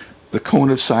creating the cone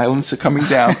of silence coming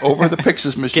down over the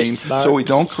Pyxis machine so we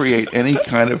don't create any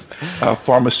kind of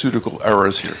pharmaceutical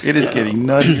errors here. It is getting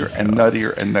nuttier and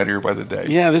nuttier and nuttier by the day.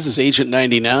 Yeah, this is Agent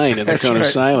 99 in the cone of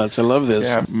silence. I love this.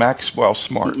 Yeah, Maxwell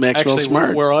Smart. Maxwell Actually,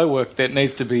 Smart. where I work, that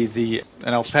needs to be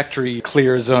an olfactory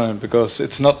clear zone, because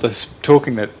it's not the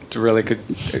talking that really could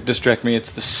distract me,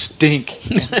 it's the stink.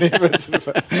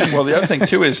 Well, the other thing,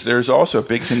 too, is there's also a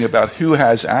big thing about who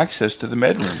has access to the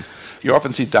med room. You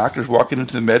often see doctors walking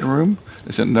into the med room.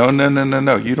 They say,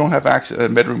 no, you don't have access. The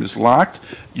med room is locked.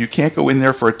 You can't go in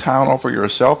there for a Tylenol for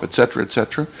yourself, et cetera, et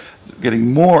cetera.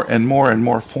 Getting more and more and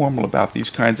more formal about these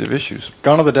kinds of issues.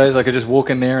 Gone are the days I could just walk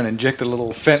in there and inject a little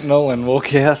fentanyl and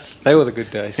walk out. They were the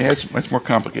good days. Yeah, it's much more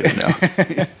complicated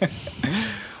now.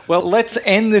 Well, let's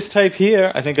end this tape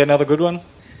here. I think another good one.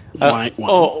 Wine?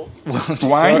 Oh,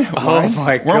 Wine? Oh,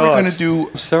 my God. What are we going to do?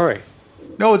 I'm sorry.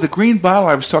 No, the green bottle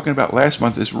I was talking about last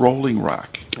month is Rolling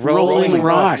Rock. Rolling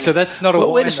Rock. So that's not a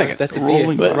wine. Wait a second. That's a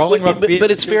Rolling beer. Rock. Rolling Rock beer. But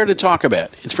it's fair to talk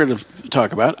about.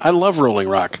 I love Rolling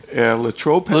Rock.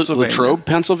 Latrobe, Pennsylvania. Latrobe,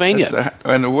 Pennsylvania.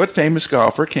 And what famous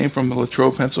golfer came from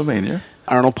Latrobe, Pennsylvania?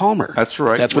 Arnold Palmer. That's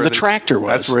right. That's where the tractor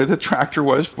was. That's where the tractor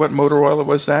was. What motor oil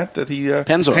was that he...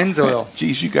 Pennzoil.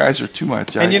 Geez, you guys are too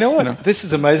much. And you know what? This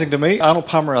is amazing to me. Arnold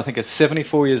Palmer, I think, is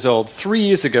 74 years old. 3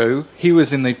 years ago, he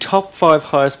was in the top 5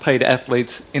 highest paid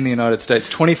athletes in the United States.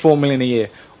 $24 million a year.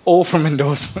 All from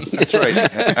endorsement. That's right.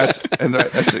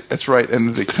 That's right.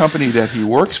 And the company that he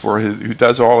works for, who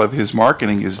does all of his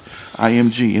marketing, is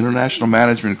IMG, International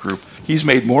Management Group. He's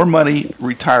made more money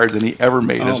retired than he ever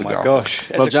made as a golfer. Oh, my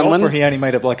gosh. As well, a gentlemen, golfer, he only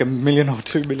made up like $1 million or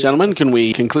 $2 million. Gentlemen, can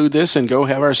we conclude this and go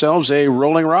have ourselves a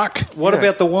Rolling Rock? What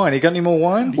about the wine? You got any more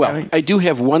wine? Well, I do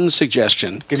have one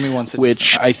suggestion. Give me one suggestion.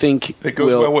 Which I think it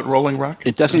goes well with Rolling Rock?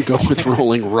 It doesn't go with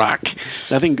Rolling Rock.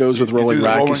 Nothing goes with Rolling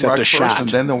Rock except a shot. And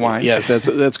then the wine. Yes,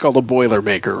 that's called a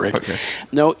Boilermaker, Rick. Okay.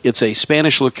 No, it's a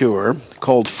Spanish liqueur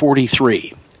called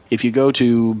 43. If you go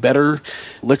to better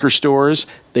liquor stores,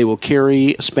 they will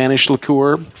carry Spanish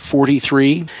liqueur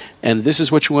 43, and this is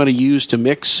what you want to use to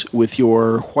mix with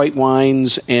your white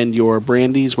wines and your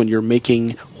brandies when you're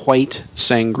making white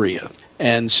sangria.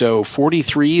 And so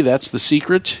 43, that's the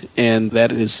secret, and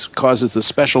that causes the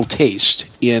special taste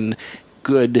in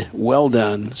good,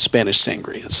 well-done Spanish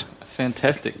sangrias.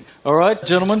 Fantastic. All right,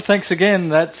 gentlemen, thanks again.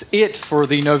 That's it for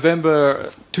the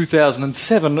November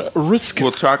 2007 Risk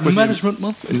We'll talk with Management you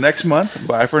Month. next month.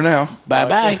 Bye for now.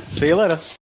 Bye-bye. See you later.